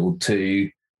essential to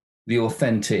the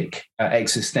authentic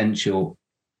existential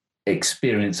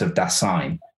experience of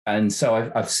Dasein. And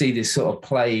so I see this sort of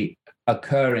play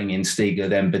occurring in Stiegler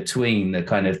then between the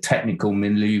kind of technical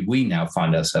milieu we now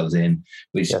find ourselves in,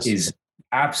 which is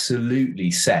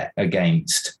absolutely set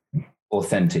against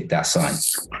authentic Dasein.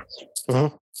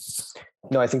 Mm-hmm.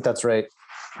 No, I think that's right.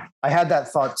 I had that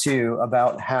thought too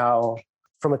about how,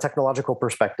 from a technological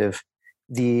perspective,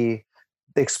 the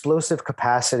explosive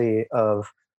capacity of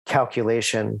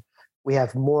calculation, we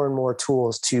have more and more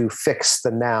tools to fix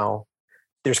the now.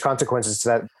 There's consequences to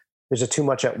that. There's a too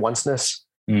much at onceness.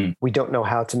 We don't know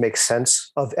how to make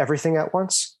sense of everything at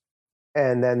once.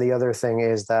 And then the other thing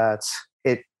is that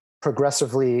it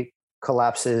progressively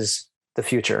collapses the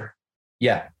future.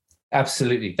 Yeah,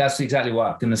 absolutely. That's exactly what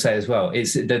I'm going to say as well.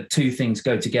 It's the two things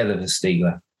go together for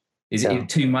Stiegler. Is it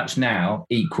too much now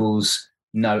equals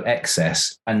no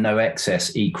excess, and no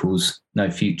excess equals no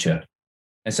future.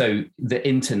 And so the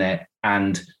internet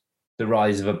and the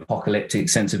rise of apocalyptic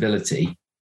sensibility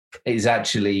is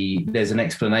actually, there's an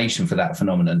explanation for that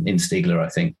phenomenon in Stiegler, I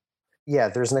think. Yeah,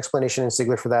 there's an explanation in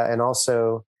Stiegler for that. And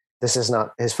also, this is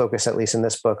not his focus, at least in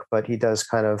this book, but he does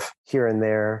kind of here and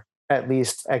there at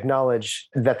least acknowledge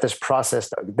that this process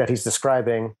that he's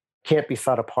describing can't be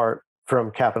thought apart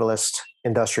from capitalist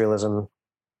industrialism.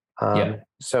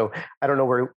 So I don't know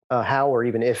where, how, or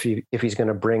even if he's going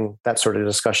to bring that sort of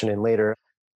discussion in later.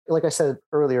 Like I said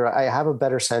earlier, I have a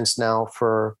better sense now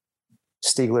for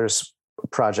Stiegler's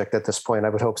project at this point. I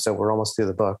would hope so. We're almost through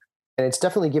the book. And it's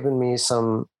definitely given me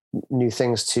some new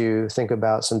things to think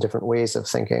about, some different ways of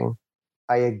thinking.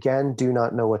 I, again, do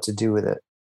not know what to do with it.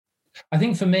 I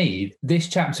think for me, this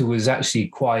chapter was actually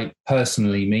quite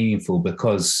personally meaningful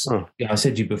because I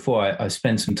said to you before, I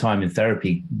spent some time in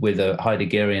therapy with a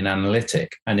Heideggerian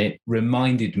analytic, and it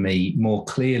reminded me more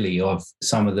clearly of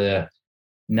some of the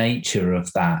nature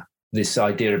of that. This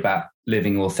idea about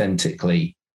living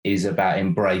authentically is about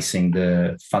embracing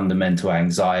the fundamental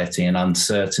anxiety and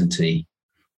uncertainty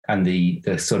and the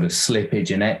sort of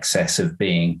slippage and excess of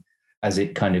being as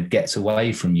it kind of gets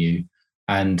away from you,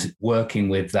 and working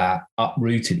with that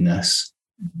uprootedness.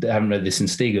 I haven't read this in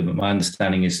Stiegler, but my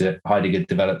understanding is that Heidegger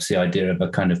develops the idea of a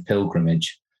kind of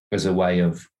pilgrimage as a way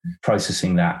of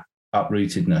processing that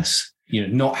uprootedness,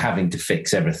 not having to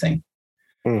fix everything.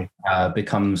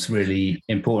 Becomes really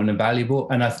important and valuable.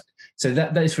 And so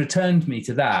that's returned me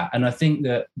to that. And I think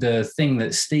that the thing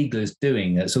that Stiegler's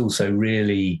doing that's also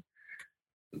really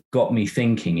got me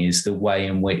thinking is the way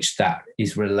in which that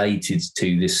is related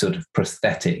to this sort of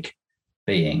prosthetic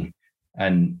being.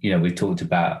 And, we've talked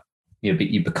about,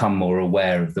 you become more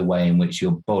aware of the way in which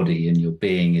your body and your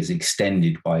being is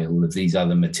extended by all of these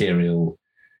other material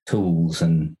tools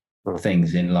and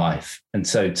things in life. And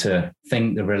so to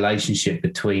think the relationship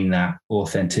between that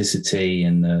authenticity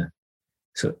and the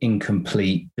sort of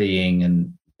incomplete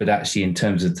being, but actually in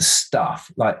terms of the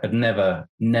stuff, like I've never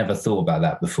thought about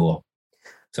that before.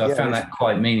 So I found that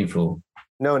quite meaningful.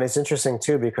 No, and it's interesting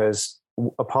too, because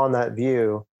upon that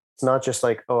view, it's not just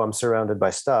like, oh, I'm surrounded by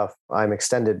stuff, I'm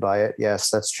extended by it. Yes,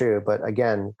 that's true. But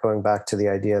again, going back to the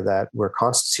idea that we're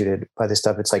constituted by this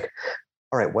stuff, it's like,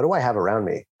 all right, what do I have around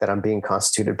me that I'm being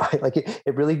constituted by? Like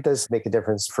it really does make a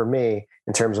difference for me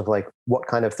in terms of like what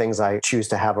kind of things I choose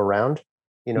to have around.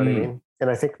 You know what I mean? And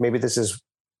I think maybe this is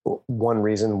one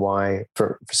reason why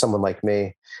for someone like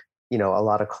me, a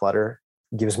lot of clutter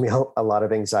gives me a lot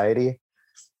of anxiety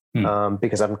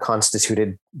because I'm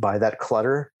constituted by that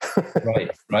clutter.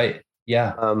 Right.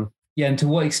 Yeah. And to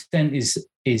what extent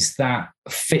is that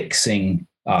fixing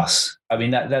us? I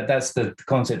mean, that's the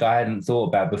concept I hadn't thought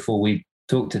about before we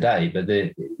talked today, but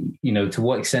to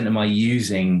what extent am I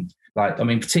using,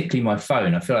 particularly my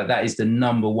phone? I feel like that is the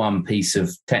number one piece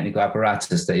of technical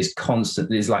apparatus that is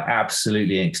constant, is like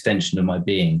absolutely an extension of my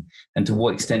being. And to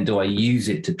what extent do I use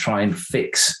it to try and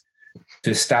to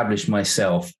establish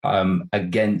myself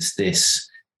against this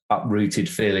uprooted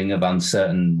feeling of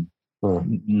uncertain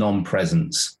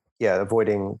non-presence? Yeah,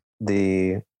 avoiding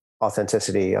the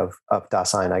authenticity of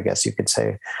Dasein, I guess you could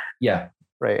say. Yeah.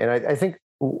 Right. And I think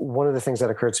one of the things that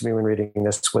occurred to me when reading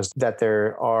this was that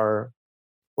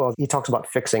he talks about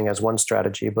fixing as one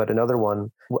strategy, but another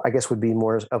one, I guess, would be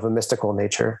more of a mystical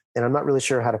nature. And I'm not really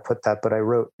sure how to put that, but I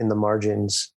wrote in the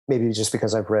margins, maybe just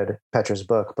because I've read Petra's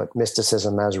book, but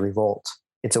mysticism as revolt.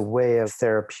 It's a way of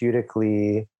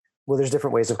therapeutically, there's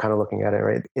different ways of kind of looking at it,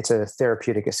 right? It's a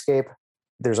therapeutic escape.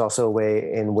 There's also a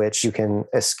way in which you can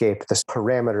escape the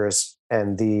parameters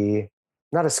and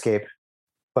not escape,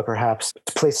 but perhaps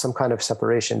place some kind of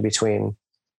separation between,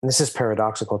 and this is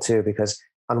paradoxical too, because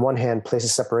on one hand, place a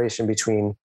separation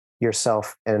between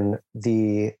yourself and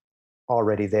the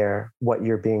already there, what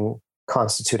you're being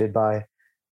constituted by,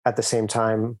 at the same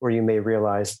time where you may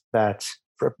realize that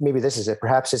maybe this is it.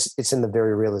 Perhaps it's in the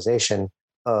very realization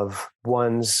of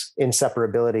one's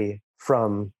inseparability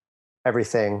from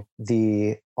everything,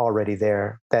 the already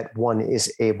there, that one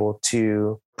is able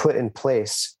to put in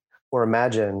place or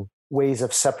imagine ways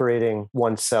of separating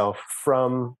oneself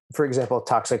from, for example,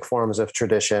 toxic forms of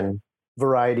tradition,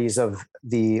 varieties of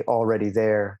the already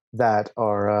there that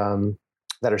are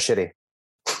shitty.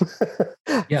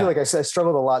 I feel like I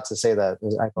struggled a lot to say that.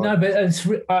 No,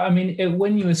 but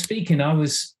when you were speaking,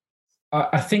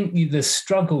 I think the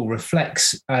struggle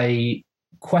reflects a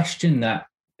question that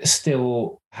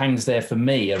still hangs there for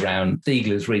me around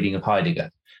Stiegler's reading of Heidegger,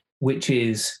 which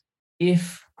is,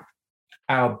 if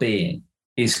our being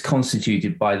is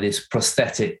constituted by this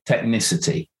prosthetic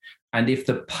technicity, and if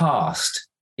the past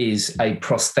is a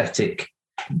prosthetic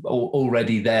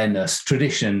already there-ness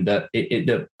tradition that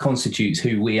that constitutes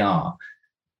who we are,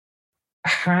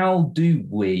 how do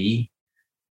we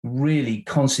really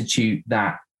constitute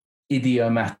that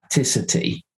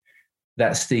idiomaticity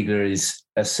that Stiegler is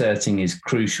asserting is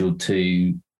crucial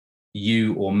to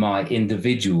you or my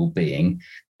individual being?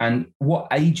 And what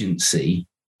agency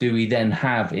do we then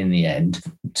have in the end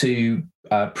to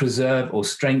preserve or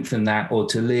strengthen that, or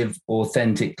to live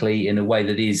authentically in a way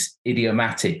that is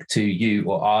idiomatic to you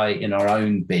or I in our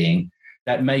own being?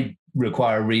 That may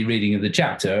require a rereading of the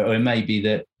chapter, or it may be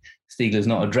that Stiegler's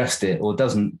not addressed it or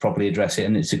doesn't properly address it,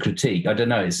 and it's a critique. I don't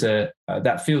know. It's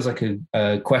that feels like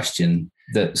a question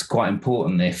that's quite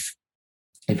important if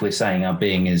we're saying our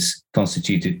being is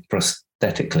constituted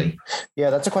prosthetically.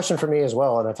 Yeah, that's a question for me as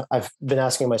well, and I've been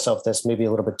asking myself this maybe a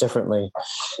little bit differently,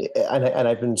 and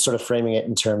I've been sort of framing it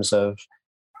in terms of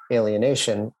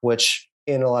alienation, which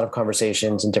in a lot of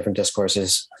conversations and different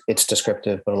discourses, it's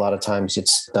descriptive, but a lot of times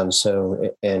it's done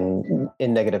so in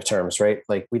negative terms, right?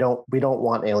 Like we don't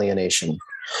want alienation.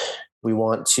 We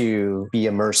want to be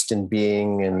immersed in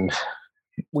being, and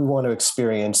we want to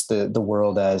experience the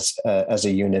world as a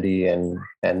unity and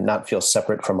not feel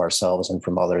separate from ourselves and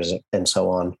from others and so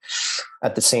on.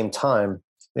 At the same time,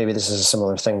 maybe this is a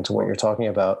similar thing to what you're talking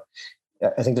about.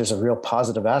 I think there's a real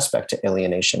positive aspect to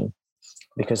alienation,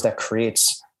 because that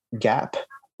creates gap,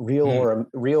 real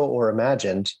or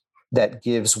imagined, that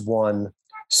gives one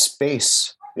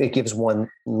space. It gives one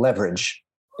leverage,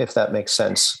 if that makes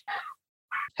sense.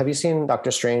 Have you seen Doctor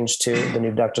Strange 2, the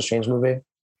new Doctor Strange movie?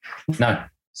 No.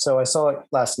 So I saw it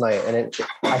last night, and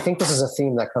I think this is a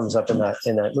theme that comes up in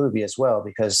that movie as well,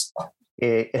 because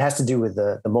it has to do with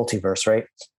the multiverse, right?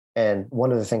 And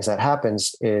one of the things that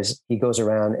happens is he goes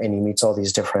around and he meets all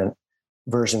these different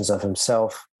versions of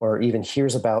himself, or even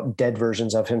hears about dead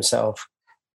versions of himself.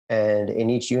 And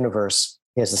in each universe,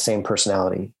 he has the same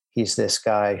personality. He's this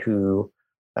guy who,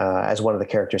 as one of the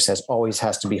characters says, always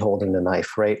has to be holding the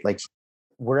knife, right? Like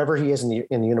wherever he is in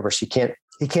the universe, he can't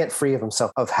free of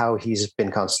himself of how he's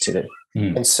been constituted.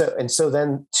 And so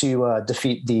then to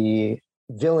defeat the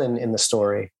villain in the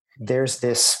story, there's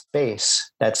this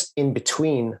space that's in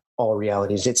between all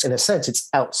realities. It's, in a sense, it's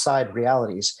outside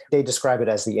realities. They describe it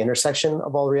as the intersection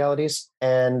of all realities.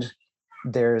 And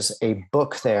there's a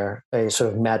book there, a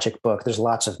sort of magic book. There's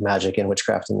lots of magic and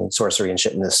witchcraft and sorcery and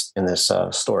shit in this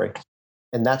story.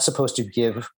 And that's supposed to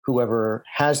give whoever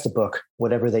has the book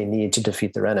whatever they need to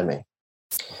defeat their enemy.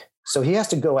 So he has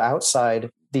to go outside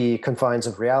the confines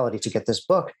of reality to get this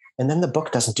book. And then the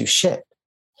book doesn't do shit.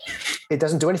 It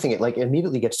doesn't do anything. It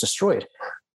immediately gets destroyed.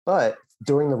 But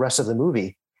during the rest of the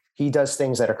movie, he does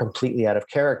things that are completely out of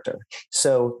character.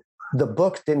 So the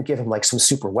book didn't give him like some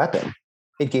super weapon.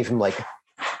 It gave him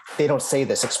they don't say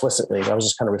this explicitly. I was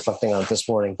just kind of reflecting on it this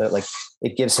morning, but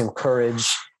it gives him courage.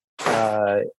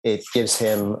 It gives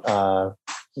him, I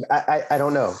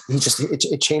don't know.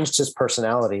 It changed his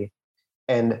personality.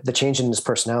 And the change in his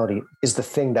personality is the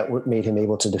thing that made him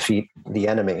able to defeat the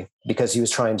enemy, because he was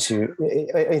trying to,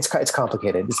 it's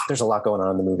complicated. There's a lot going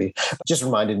on in the movie. It just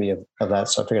reminded me of that.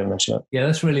 So I figured I'd mention it. Yeah,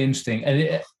 that's really interesting.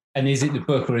 And is it the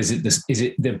book, or is it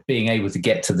the being able to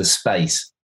get to the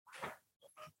space?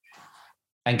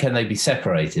 And can they be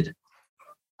separated?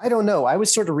 I don't know. I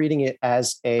was sort of reading it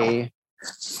as it's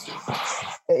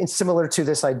similar to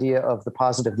this idea of the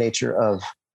positive nature of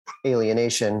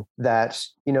alienation, that,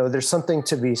 there's something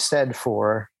to be said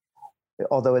for,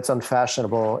 although it's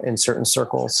unfashionable in certain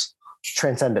circles,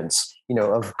 transcendence,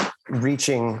 of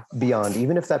reaching beyond,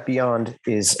 even if that beyond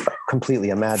is completely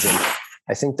imagined.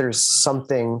 I think there's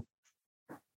something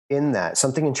in that,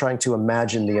 something in trying to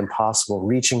imagine the impossible,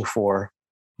 reaching for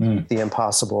the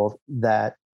impossible,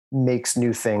 that makes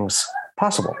new things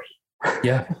possible.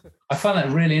 Yeah. I find that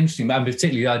really interesting, and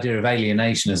particularly the idea of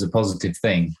alienation as a positive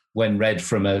thing when read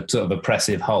from a sort of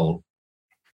oppressive whole.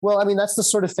 Well, I mean, that's the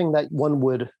sort of thing that one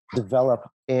would develop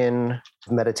in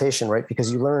meditation, right?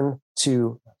 Because you learn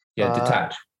to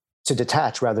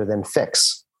detach rather than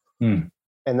fix. And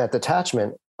that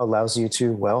detachment allows you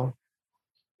to,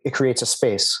 it creates a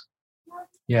space.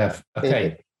 Yeah.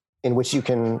 Okay. In which you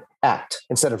can act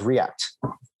instead of react.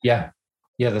 Yeah,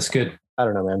 that's good. I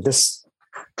don't know, man.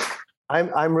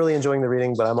 I'm really enjoying the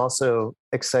reading, but I'm also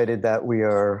excited that we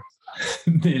are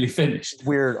nearly finished.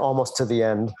 We're almost to the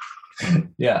end.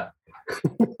 Yeah.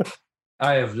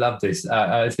 I have loved this.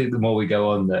 I think the more we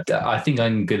go on, I think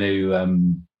I'm going to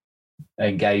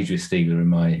engage with Stiegler in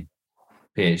my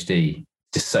PhD.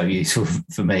 Just so useful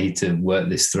for me to work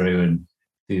this through and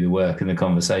do the work and the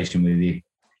conversation with you.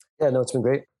 Yeah, no, it's been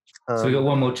great. So we got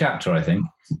one more chapter, I think.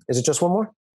 Is it just one more?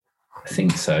 I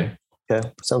think so. Okay,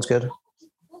 sounds good.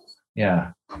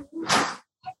 Yeah.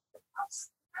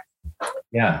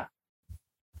 Yeah.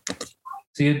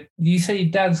 So you say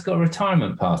your dad's got a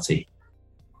retirement party?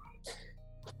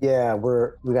 Yeah,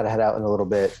 we got to head out in a little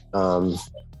bit. I got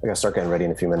to start getting ready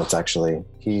in a few minutes, actually.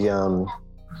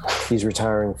 He's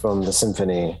retiring from the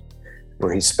symphony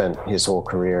where he spent his whole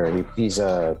career. He's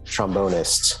a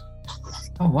trombonist.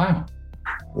 Oh, wow.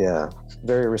 Yeah,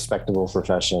 very respectable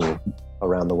profession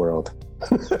around the world.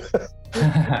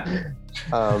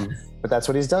 But that's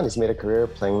what he's done. He's made a career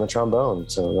playing the trombone.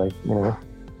 So, like, you know.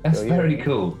 That's very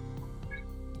cool.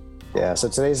 Yeah, so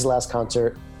today's his last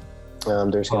concert.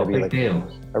 There's going to be like deal.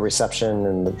 A reception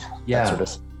and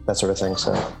that sort of thing.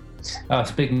 So,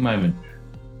 it's a big moment.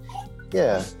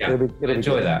 Yeah, it'll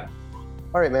enjoy that.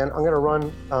 All right, man. I'm going to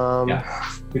run.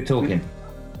 Good talking.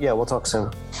 Yeah, we'll talk soon.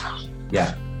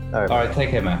 Yeah. All right,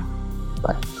 take care, man.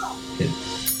 Bye.